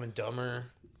there. Dumb and Dumber,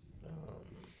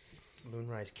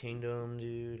 Moonrise Kingdom,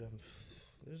 dude.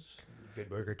 There's Good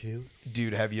Burger too.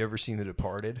 Dude, have you ever seen The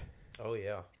Departed? Oh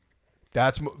yeah,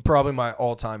 That's probably my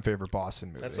all-time favorite Boston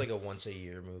movie. that's like a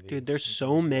once-a-year movie. Dude, there's You so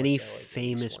can just many watch that, like, at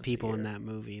famous least once a people in year. that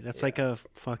movie. That's Yeah. like a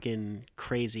fucking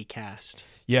crazy cast.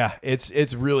 Yeah,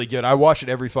 it's really good. I watch it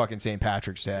every fucking St.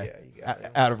 Patrick's Day, Yeah, you got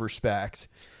it. out of respect.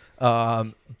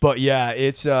 But yeah,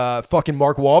 it's fucking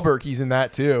Mark Wahlberg. He's in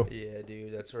that too. Yeah,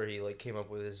 dude, that's where he like came up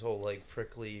with his whole like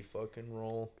prickly fucking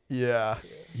role. Yeah,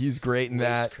 he's great in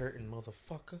that. Lace curtain,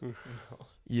 motherfucker. No.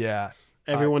 Yeah,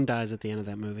 Everyone dies at the end of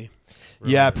that movie.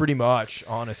 yeah, pretty much,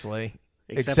 honestly.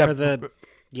 Except for the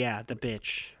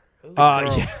bitch. Ooh,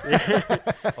 Yeah.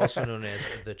 also known as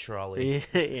the trolley.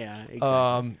 Yeah,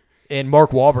 exactly. And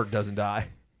Mark Wahlberg doesn't die.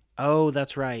 Oh,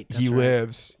 that's right. He right.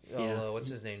 lives. Yeah. What's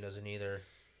his name? Doesn't either.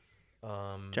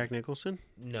 Jack Nicholson?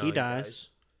 No, he dies.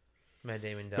 Matt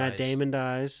Damon dies. Matt Damon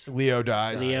dies. Leo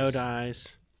dies. Leo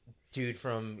dies. Dude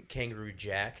from Kangaroo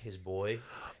Jack, his boy.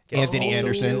 Anthony also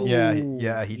Anderson. killed.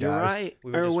 Yeah, he You're dies. right.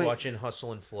 We were Or just wait. watching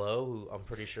Hustle and Flow, who I'm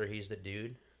pretty sure he's the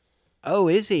dude. Oh,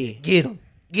 is he? Get him.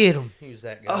 Get him. He was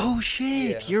that guy. Oh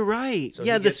shit! Yeah. You're right. So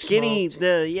yeah, he the gets skinny, smoked.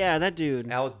 that dude.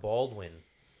 Alec Baldwin.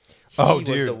 Oh, He was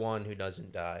dude. the one who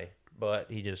doesn't die,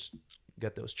 but he just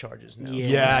got those charges now.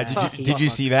 Yeah, did you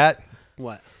see that?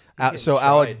 What? So tried.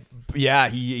 Alec, yeah,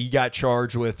 he got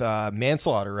charged with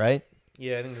manslaughter, right?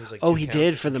 Yeah, I think it was like. Oh, 2 he counts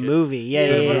did or for the shit. movie. Yeah,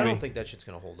 For the yeah, But yeah. I don't think that shit's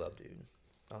gonna hold up, dude.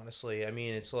 Honestly, I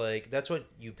mean, it's like that's what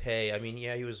you pay. I mean,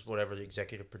 yeah, he was whatever the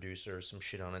executive producer or some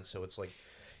shit on it, so it's like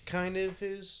kind of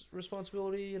his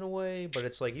responsibility in a way. But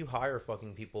it's like you hire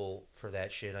fucking people for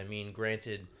that shit. I mean,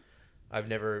 granted, I've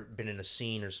never been in a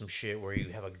scene or some shit where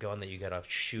you have a gun that you gotta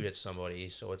shoot at somebody,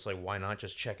 so it's like why not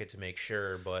just check it to make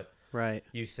sure? But Right.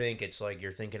 you think it's like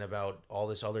you're thinking about all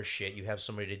this other shit. You have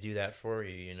somebody to do that for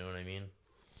you. You know what I mean?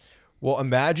 Well,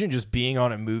 imagine just being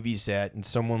on a movie set and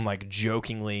someone like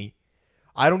jokingly,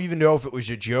 I don't even know if it was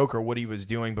a joke or what he was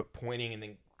doing, but pointing and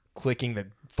then clicking the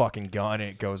fucking gun and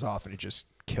it goes off and it just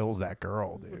kills that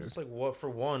girl, dude. It's like what for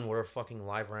one, what are fucking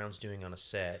live rounds doing on a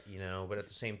set, you know? But at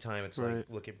the same time, it's like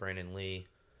Right. look at Brandon Lee,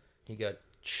 he got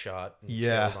shot and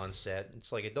Yeah. killed on set.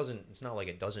 It's like it's not like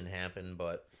it doesn't happen,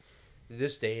 but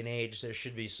this day and age, there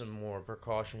should be some more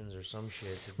precautions or some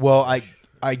shit. Well,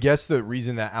 I guess the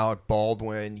reason that Alec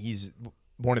Baldwin, he's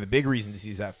one of the big reasons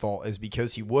he's at fault is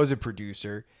because he was a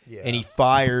producer Yeah. and he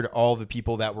fired all the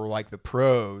people that were like the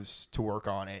pros to work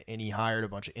on it and he hired a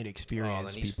bunch of then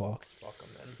inexperienced he's people. fuck him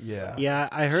then. Yeah. Yeah,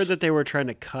 I heard that they were trying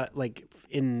to cut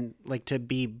to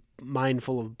be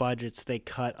mindful of budgets. They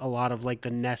cut a lot of like the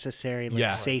necessary Yeah.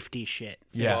 safety shit,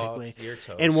 Yeah. basically. Fuck, you're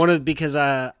toast. And because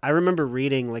I remember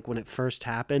reading like when it first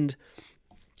happened,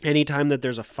 anytime that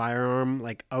there's a firearm,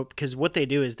 like because what they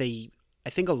do is I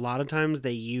think a lot of times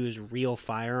they use real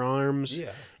firearms,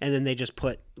 Yeah. and then they just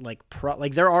put like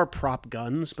there are prop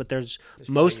guns, but there's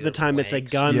most of the regular time it's a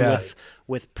blanks. gun Yeah.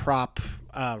 with prop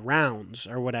rounds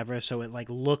or whatever, so it like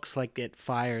looks like it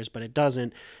fires, but it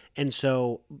doesn't. And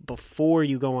so before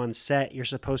you go on set, you're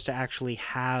supposed to actually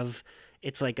have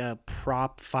it's like a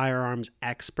prop firearms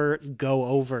expert go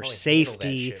over Probably handle that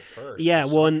safety. shit first Yeah, or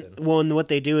well, and something. what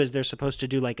they do is they're supposed to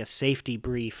do like a safety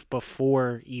brief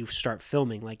before you start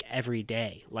filming, like every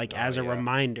day, like as a yeah.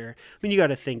 reminder. I mean, you got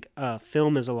to think,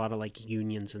 film is a lot of like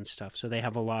unions and stuff, so they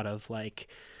have a lot of like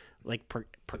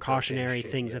precautionary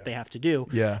shit, things yeah. that they have to do.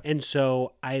 Yeah. And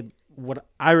so what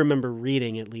I remember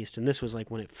reading, at least, and this was like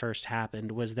when it first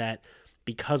happened, was that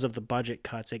because of the budget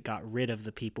cuts, it got rid of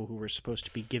the people who were supposed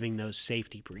to be giving those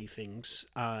safety briefings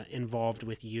involved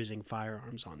with using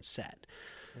firearms on set.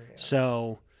 Yeah.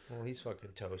 So, Well, he's fucking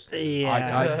toast.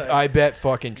 yeah. I bet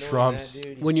fucking Knowing that, Trump's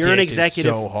dude, he's When you're an dick is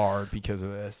executive- so hard because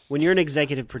of this. when you're an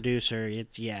executive producer,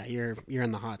 you're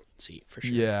in the hot seat for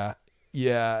sure. Yeah.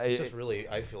 Yeah. It's just really,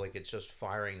 I feel like it's just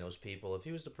firing those people. If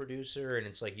he was the producer and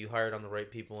it's like you hired on the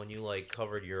right people and you like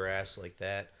covered your ass like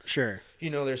that, Sure. you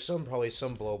know, there's probably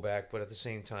some blowback, but at the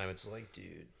same time, it's like,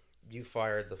 dude, you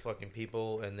fired the fucking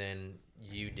people and then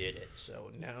you did it.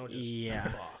 So now just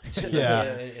Yeah. fucked. Yeah.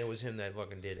 And it was him that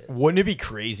fucking did it. Wouldn't it be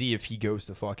crazy if he goes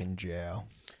to fucking jail?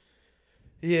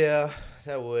 Yeah,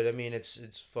 that would. I mean, it's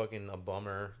fucking a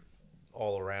bummer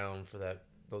all around for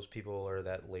those people or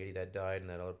that lady that died and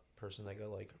that other person that got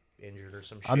like injured or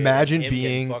some shit. Imagine And him getting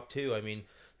being- fucked too. I mean,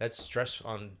 that's stress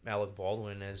on Alec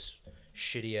Baldwin as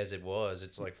shitty as it was,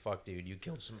 it's like, fuck, dude, you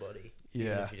killed somebody. Even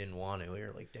Yeah. if you didn't want to,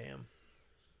 you're like, damn.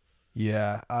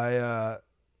 Yeah,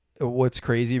 what's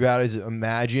crazy about it is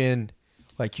imagine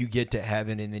like you get to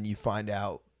heaven and then you find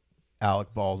out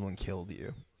Alec Baldwin killed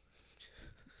you.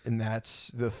 And that's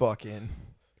the fucking...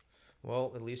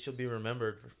 Well, at least you'll be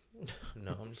remembered.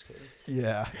 No, I'm just kidding.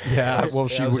 Yeah. That Well,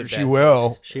 was a she bad will.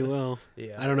 taste. She will.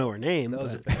 Yeah. I don't know her name. That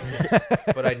was a But bad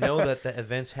taste. But I know that the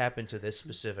events happened to this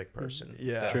specific person.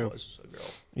 Yeah. That True. was a girl.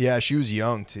 Yeah, she was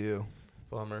young too.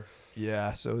 Bummer.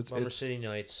 Yeah, so Bummer it's City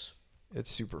Nights. it's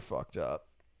super fucked up.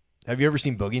 Have you ever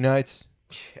seen Boogie Nights?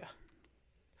 Yeah.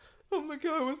 Oh my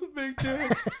god, with a big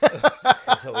dick.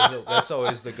 That's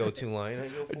always the go-to line I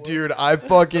go for. Dude, I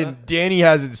fucking Danny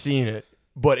hasn't seen it,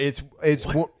 but it's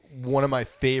one of my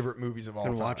favorite movies of all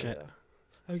Can time. watch it.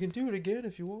 I can do it again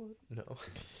if you want. No.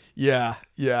 Yeah,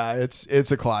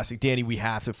 it's a classic. Danny, we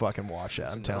have to fucking watch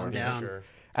that. I'm telling you. down. Sure.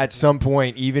 At some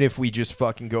point, even if we just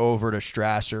fucking go over to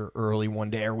Strasser early one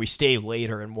day, or we stay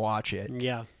later and watch it.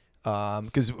 Yeah.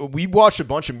 Because we watched a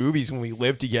bunch of movies when we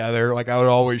lived together. Like I would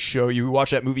always show you. We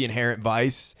watched that movie Inherent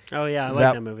Vice. Oh yeah, I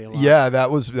like that movie a lot. Yeah, that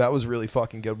was really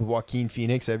fucking good with Joaquin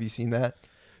Phoenix. Have you seen that?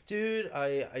 Dude,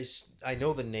 I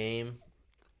know the name,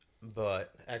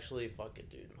 but actually, fuck it,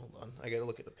 dude. Hold on. I gotta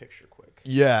look at the picture quick.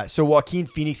 Yeah. So Joaquin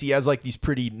Phoenix, he has like these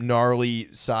pretty gnarly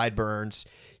sideburns.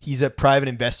 He's a private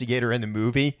investigator in the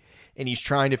movie, and he's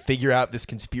trying to figure out this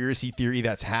conspiracy theory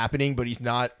that's happening, but he's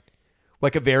not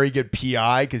like a very good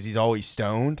PI because he's always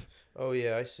stoned. Oh,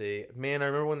 yeah, I see. Man, I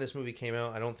remember when this movie came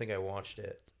out. I don't think I watched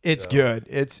it. It's so. good.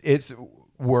 It's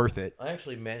worth it. I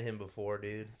actually met him before,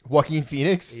 dude. Joaquin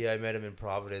Phoenix? Yeah, I met him in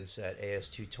Providence at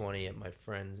AS220 at my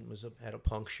friend had a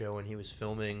punk show, and he was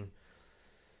filming.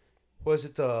 Was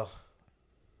it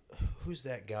who's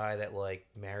that guy that like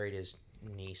married his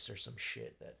niece or some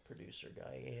shit? That producer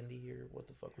guy, Andy, or what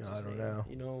the fuck was his I don't name? know.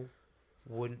 You know,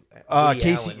 Woody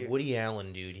Casey. Allen. Woody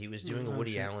Allen, dude. He was doing a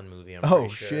Woody shit. Allen movie. I'm Oh,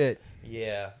 pretty sure. shit.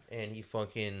 Yeah, and he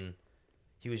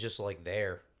was just like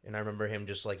there, and I remember him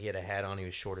just like he had a hat on. He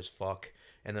was short as fuck,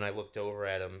 and then I looked over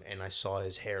at him and I saw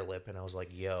his hair lip, and I was like,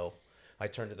 yo. I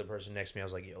turned to the person next to me. I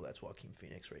was like, yo, that's Joaquin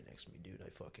Phoenix right next to me, dude. I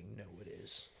fucking know it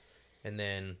is. And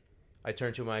then I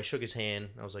turned to him. I shook his hand.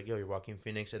 I was like, yo, you're Joaquin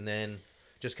Phoenix. And then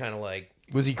just kind of like.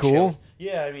 Was he cool? chilled.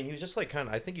 Yeah, I mean, he was just like kind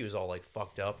of. I think he was all like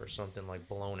fucked up or something, like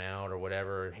blown out or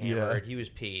whatever, hammered. Yeah. He was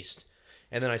pieced.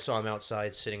 And then I saw him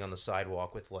outside sitting on the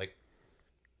sidewalk with like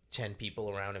 10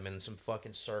 people around him in some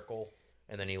fucking circle.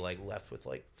 And then he like left with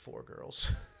like 4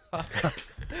 girls.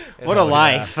 What a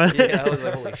life. Yeah, I was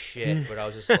like, holy shit. But I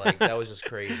was just like, that was just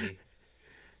crazy.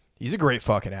 He's a great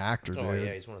fucking actor, dude. Oh,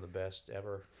 yeah, he's one of the best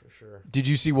ever, for sure. Did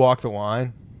you see Walk the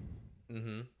Line?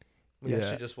 Mm-hmm. We Yeah.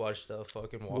 actually just watched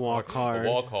fucking Walk Hard.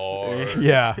 Walk Hard.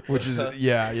 Yeah, which is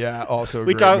also a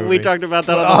We great talked. movie. We talked about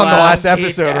that on on the the last last.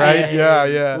 episode, Dad. right?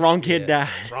 Yeah. Wrong kid Yeah.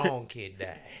 died. Wrong kid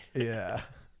died. Yeah.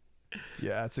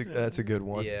 Yeah, that's a good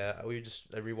one. Yeah, I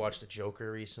rewatched The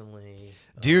Joker recently.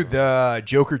 Dude, the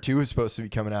Joker 2 is supposed to be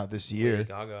coming out this year. Lady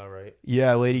Gaga, right?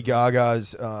 Yeah, Lady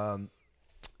Gaga's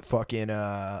fucking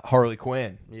Harley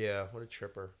Quinn. Yeah, what a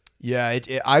tripper. Yeah,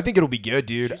 I think it'll be good,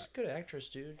 dude. She's a good actress,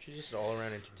 dude. She's just an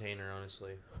all-around entertainer,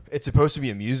 honestly. It's supposed to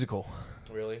be a musical.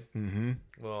 Really? Mm-hmm.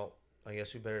 Well, I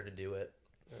guess we better to do it.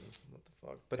 What the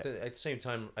fuck? But then at the same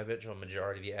time, I bet you a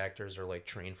majority of the actors are like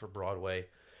trained for Broadway.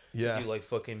 Yeah. They do like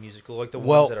fucking musical, like the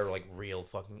Well- ones that are like real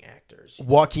fucking actors.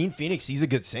 Joaquin Phoenix, he's a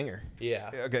good singer.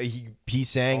 Yeah. Okay, he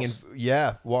sang and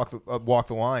Walk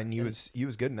the Line. He was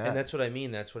good in that. And that's what I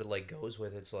mean. That's what it like goes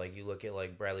with. It's like you look at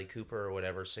like Bradley Cooper or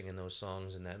whatever singing those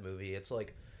songs in that movie. It's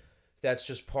like that's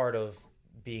just part of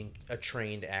being a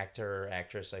trained actor or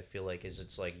actress. I feel like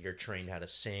it's like you're trained how to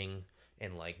sing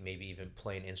and like maybe even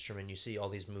play an instrument. You see all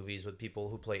these movies with people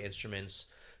who play instruments.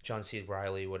 John C.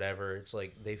 Reilly, whatever. It's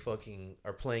like they fucking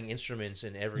are playing instruments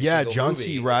in every single John movie.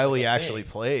 C. It's Reilly like a actually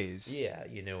thing. plays. Yeah,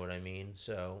 you know what I mean.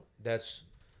 So that's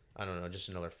I don't know, just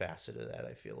another facet of that.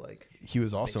 I feel like. He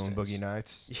was also in Makes Boogie sense.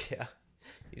 Nights. Yeah,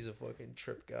 he's a fucking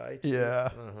trip guy. Too. Yeah.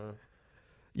 Uh-huh.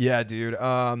 Yeah, dude.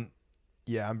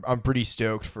 Yeah, I'm pretty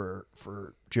stoked for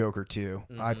Joker 2.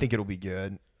 I Mhm. think it'll be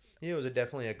good. Yeah, it was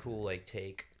definitely a cool like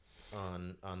take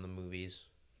on the movies.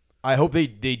 I hope they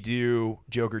do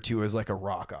Joker 2 as like a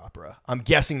rock opera. I'm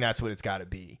guessing that's what it's got to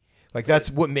be. Like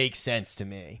that's what makes sense to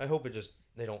me. I hope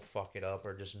they don't fuck it up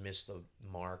or just miss the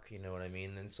mark. You know what I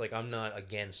mean? And it's like I'm not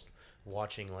against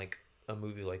watching like a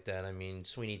movie like that. I mean,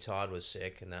 Sweeney Todd was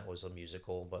sick, and that was a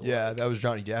musical. But Yeah, like, that was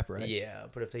Johnny Depp, right? yeah.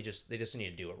 But if they just need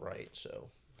to do it right, so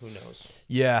who knows?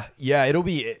 Yeah, it'll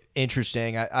be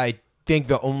interesting. I think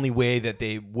the only way that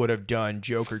they would have done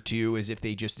Joker 2 is if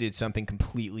they just did something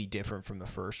completely different from the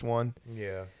first one.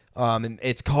 Yeah. And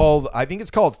I think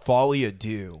it's called Folie à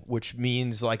Deux, which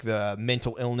means like the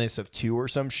mental illness of two or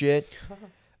some shit.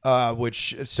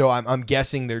 So I'm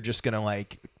guessing they're just gonna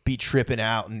like be tripping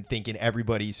out and thinking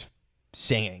everybody's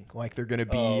singing, like they're gonna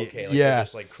be, Like they're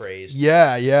just like crazed.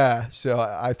 Yeah. So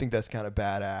I think that's kind of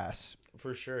badass.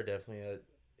 For sure, definitely an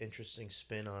interesting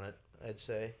spin on it, I'd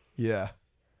say. Yeah,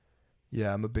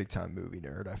 I'm a big time movie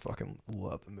nerd. I fucking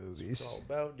love the movies. It's all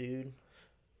about, dude.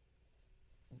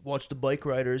 Watch the Bike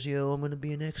Riders, yo. I'm gonna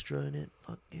be an extra in it.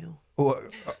 Fuck you. Well,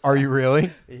 are you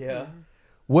really? Yeah.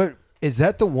 What is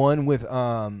that? The one with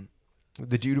the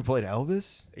dude who played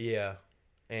Elvis? Yeah,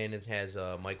 and it has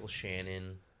Michael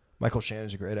Shannon. Michael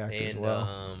Shannon's a great actor as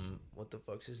well. What the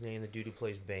fuck's his name? The dude who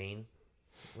plays Bane.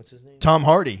 What's his name? Tom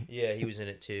Hardy. Yeah, he was in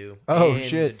it too. Oh, and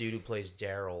shit. The dude who plays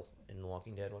Daryl in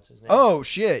Walking Dead. What's his name? Oh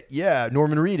shit! Yeah,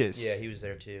 Norman Reedus. Yeah, he was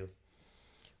there too.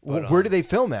 Well, But, where did they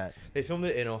film at? They filmed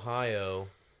it in Ohio,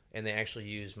 and they actually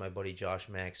used my buddy Josh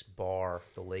Mack's bar,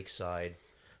 the Lakeside,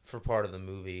 for part of the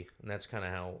movie. And that's kind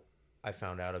of how I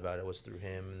found out about it, was through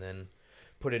him, and then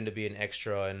put in to be an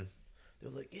extra. And they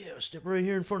were like, "Yeah, step right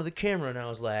here in front of the camera." And I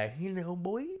was like,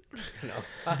 boy,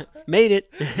 Made it.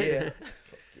 yeah,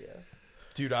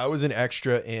 Dude, I was an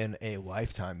extra in a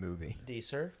Lifetime movie.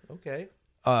 sir. Okay.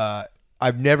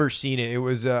 I've never seen it. It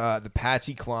was the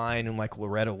Patsy Cline and like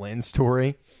Loretta Lynn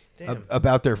story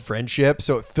about their friendship.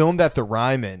 So it filmed at the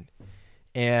Ryman,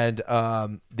 and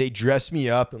they dressed me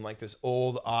up in like this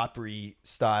old Opry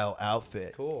style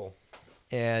outfit. Cool.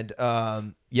 And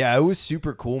yeah, it was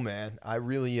super cool, man. I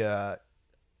really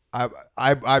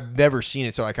I've never seen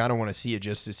it, so I kind of want to see it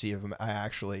just to see if I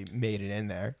actually made it in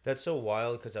there. That's so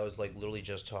wild, because I was like literally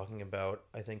just talking about,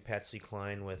 I think, Patsy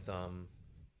Cline with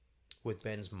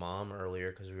Ben's mom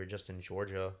earlier, because we were just in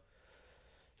Georgia,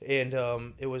 and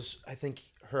it was, I think,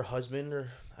 her husband, or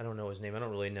I don't know his name. I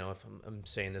don't really know if I'm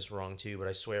saying this wrong too, but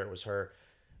I swear it was her.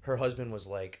 Her husband was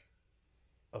like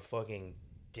a fucking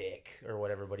dick or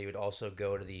whatever, but he would also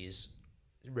go to these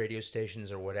radio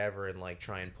stations or whatever and like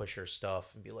try and push her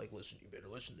stuff and be like, "Listen, you better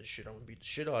listen to this shit. I'm gonna beat the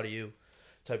shit out of you,"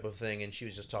 type of thing. And she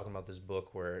was just talking about this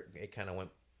book where it kind of went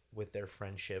with their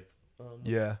friendship.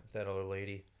 Yeah. That other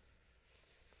lady.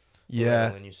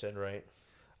 Yeah. And you said right.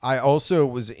 I also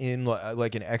was in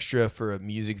like an extra for a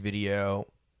music video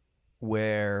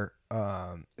where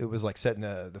it was like set in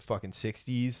the fucking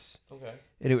 60s. Okay.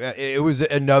 And it was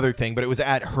another thing, but it was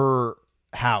at her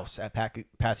house, at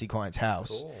Patsy Cline's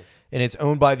house. Cool. And it's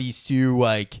owned by these two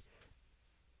like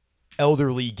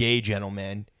elderly gay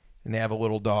gentlemen, and they have a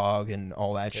little dog and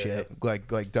all that shit,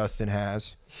 like Dustin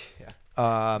has.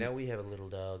 Yeah. Now we have a little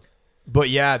dog. But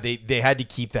yeah, they had to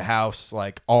keep the house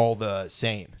like all the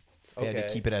same. They had to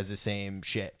Okay. keep it as the same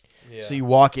shit. Yeah. So you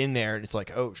walk in there and it's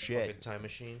like, oh shit. Fucking time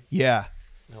machine. Yeah.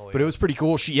 Oh, But it was pretty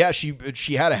cool. She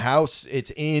had a house.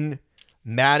 It's in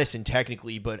Madison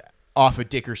technically, but off of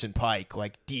Dickerson Pike,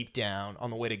 like deep down on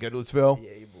the way to Goodlettsville.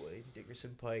 Yeah, boy.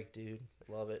 Dickerson Pike, dude.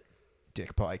 Love it.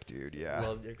 Dick Pike, dude. Yeah.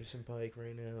 Love Dickerson Pike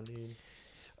right now, dude.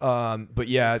 But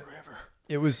yeah, Forever.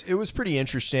 it was pretty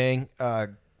interesting.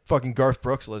 Fucking Garth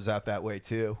Brooks lives out that way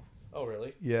too. Oh,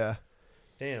 really? Yeah.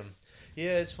 Damn.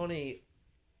 Yeah, it's funny.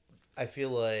 I feel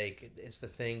like it's the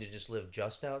thing to just live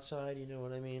just outside, you know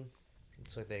what I mean?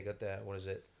 It's like they got that, what is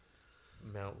it?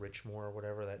 Mount Richmore or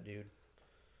whatever, that dude.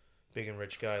 Big and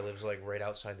rich guy lives like right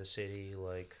outside the city.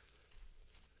 Like,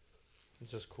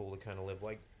 it's just cool to kind of live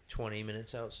like 20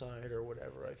 minutes outside or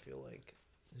whatever. I feel like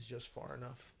it's just far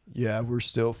enough. Yeah, we're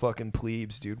still fucking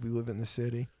plebes, dude. We live in the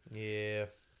city. Yeah,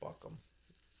 fuck them.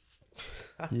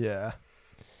 Yeah.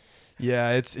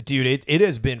 Yeah, it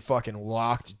has been fucking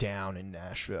locked down in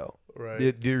Nashville.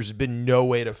 Right. There's been no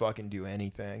way to fucking do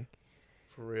anything.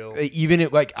 For real. Even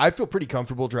like I feel pretty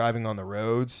comfortable driving on the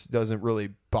roads. Doesn't really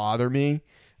bother me,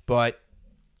 but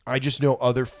I just know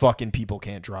other fucking people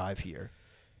can't drive here.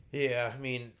 Yeah, I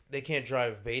mean, they can't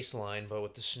drive baseline, but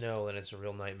with the snow, then it's a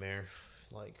real nightmare.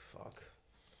 Like, fuck.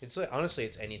 It's like, honestly,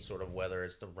 it's any sort of weather.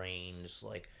 It's the rain, just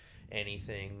like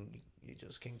anything. You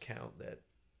just can count that.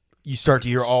 You start to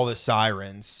hear all the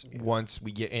sirens once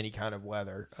we get any kind of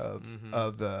weather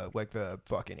of the like the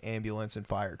fucking ambulance and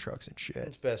fire trucks and shit.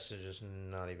 It's best to just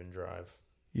not even drive.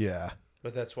 Yeah.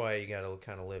 But that's why you gotta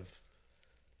kind of live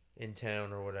in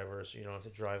town or whatever, so you don't have to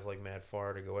drive like mad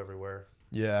far to go everywhere.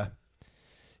 Yeah.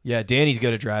 Yeah, Danny's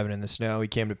good at driving in the snow. He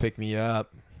came to pick me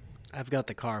up. I've got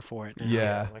the car for it now.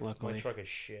 Yeah. Luckily. My truck is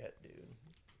shit, dude.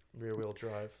 Rear wheel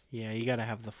drive. Yeah, you gotta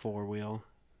have the 4-wheel.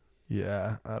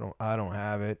 Yeah, I don't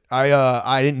have it.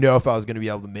 I didn't know if I was going to be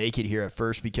able to make it here at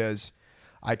first because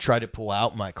I tried to pull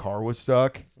out, my car was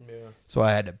stuck. Yeah. So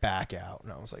I had to back out,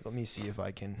 and I was like, let me see if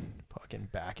I can fucking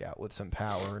back out with some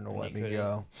power and it'll let me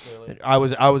go. Really? I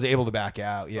was able to back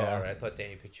out, Oh, yeah. all right. I thought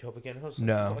Danny picked you up again. I was like,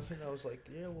 No. fucking, I was like,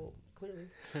 yeah, well, clearly.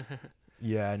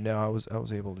 Yeah, no, I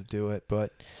was able to do it.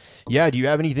 But yeah, do you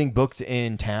have anything booked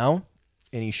in town?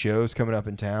 Any shows coming up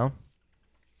in town?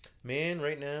 Man,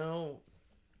 right now,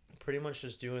 pretty much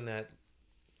just doing that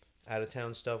out of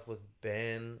town stuff with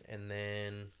Ben, and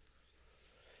then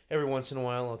every once in a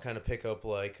while I'll kind of pick up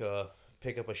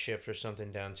a shift or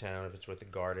something downtown if it's with the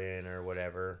Garden or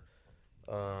whatever.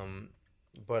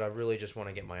 But I really just want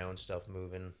to get my own stuff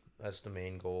moving. That's the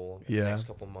main goal. In the next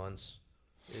couple months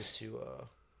is to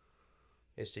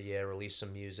release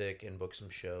some music and book some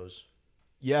shows.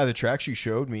 Yeah, the tracks you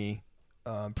showed me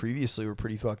previously were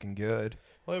pretty fucking good.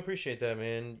 Well, I appreciate that,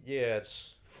 man. Yeah,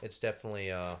 it's definitely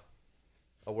a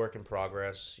work in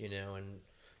progress, and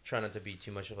try not to be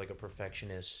too much of like a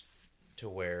perfectionist to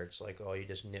where it's like, oh, you're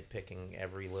just nitpicking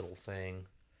every little thing,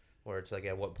 where it's like,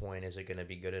 at what point is it going to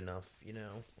be good enough,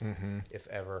 if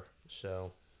ever.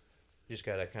 So you just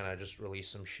got to kind of just release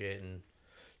some shit, and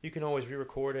you can always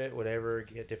re-record it, whatever,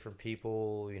 get different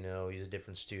people, use a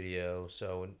different studio.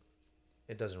 So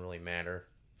it doesn't really matter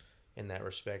in that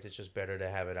respect. It's just better to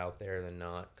have it out there than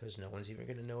not, because no one's even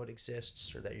going to know it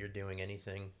exists or that you're doing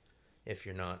anything if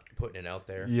you're not putting it out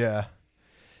there.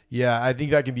 Yeah, I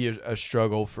think that can be a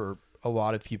struggle for a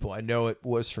lot of people. I know it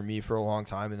was for me for a long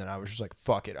time, and then I was just like,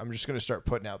 fuck it, I'm just going to start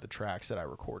putting out the tracks that I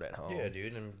record at home. Yeah,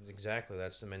 dude, and exactly,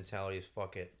 that's the mentality, is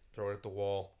fuck it, throw it at the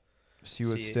wall. See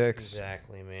what sticks.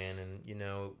 Exactly, man.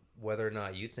 And, whether or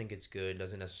not you think it's good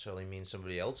doesn't necessarily mean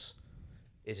somebody else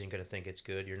isn't going to think it's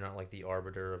good. You're not like the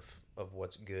arbiter of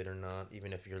what's good or not,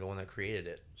 even if you're the one that created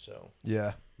it. So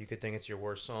yeah, you could think it's your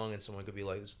worst song, and someone could be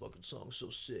like, this fucking song's so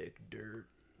sick, dirt,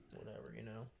 whatever,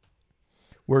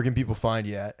 Where can people find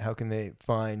you at? How can they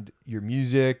find your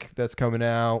music that's coming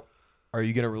out? Are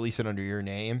you going to release it under your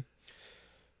name?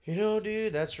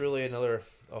 Dude, that's really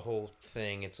a whole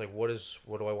thing. It's like, what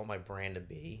do I want my brand to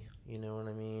be? You know what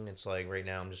I mean? It's like, right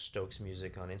now I'm just Stokes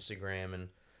Music on Instagram, and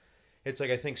it's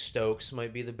like, I think Stokes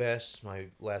might be the best. My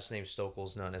last name Stoeckel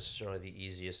is not necessarily the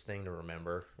easiest thing to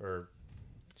remember or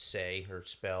say or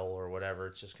spell or whatever.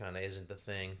 It just kind of isn't the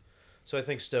thing. So I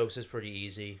think Stokes is pretty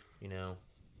easy.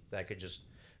 That could just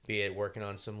be it, working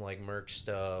on some like merch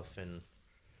stuff and,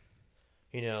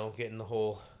 getting the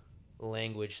whole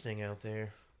language thing out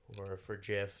there. Or for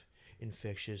Jeff,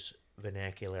 infectious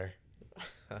vernacular.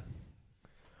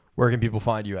 Where can people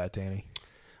find you at, Danny?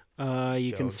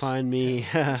 You can find me.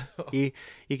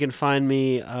 You can find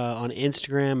me on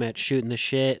Instagram at Shooting the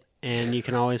Shit, and you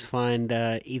can always find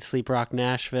Eat Sleep Rock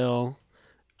Nashville.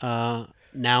 Now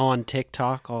on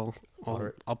TikTok, I'll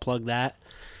plug that.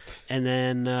 And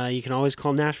then you can always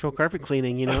call Nashville Carpet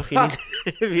Cleaning. If you need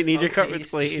if you need your carpets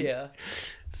cleaned. Yeah.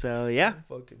 So yeah,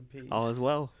 Fucking peace. all is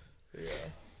well. Yeah.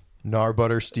 Nar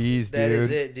Butter Steez, dude. That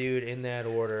is it, dude. In that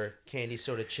order: candy,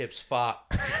 soda, chips,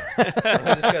 fop.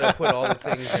 I just gotta put all the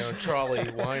things down. Trolley,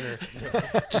 Weiner.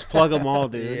 Just plug them all,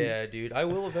 dude. Yeah, dude. I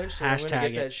will eventually. I'm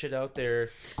gonna get that shit out there.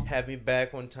 Have me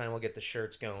back one time. I'll get the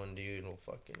shirts going, dude. We'll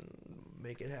fucking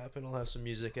make it happen. I'll have some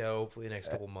music out hopefully the next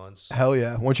couple months. Hell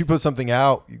yeah! Once you put something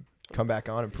out, you come back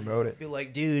on and promote it. Be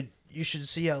like, dude, you should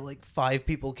see how like 5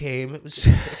 people came. It was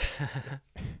sick.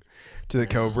 To the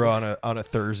Cobra on a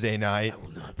Thursday night. I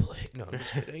will not play. No, I'm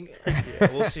just kidding. Yeah,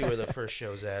 we'll see where the first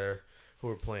show's at or who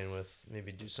we're playing with.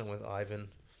 Maybe do something with Ivan.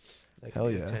 That Hell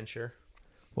could be yeah. Tenture.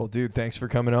 Well, dude, thanks for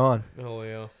coming on. Oh,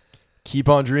 yeah. Keep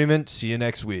on dreaming. See you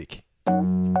next week.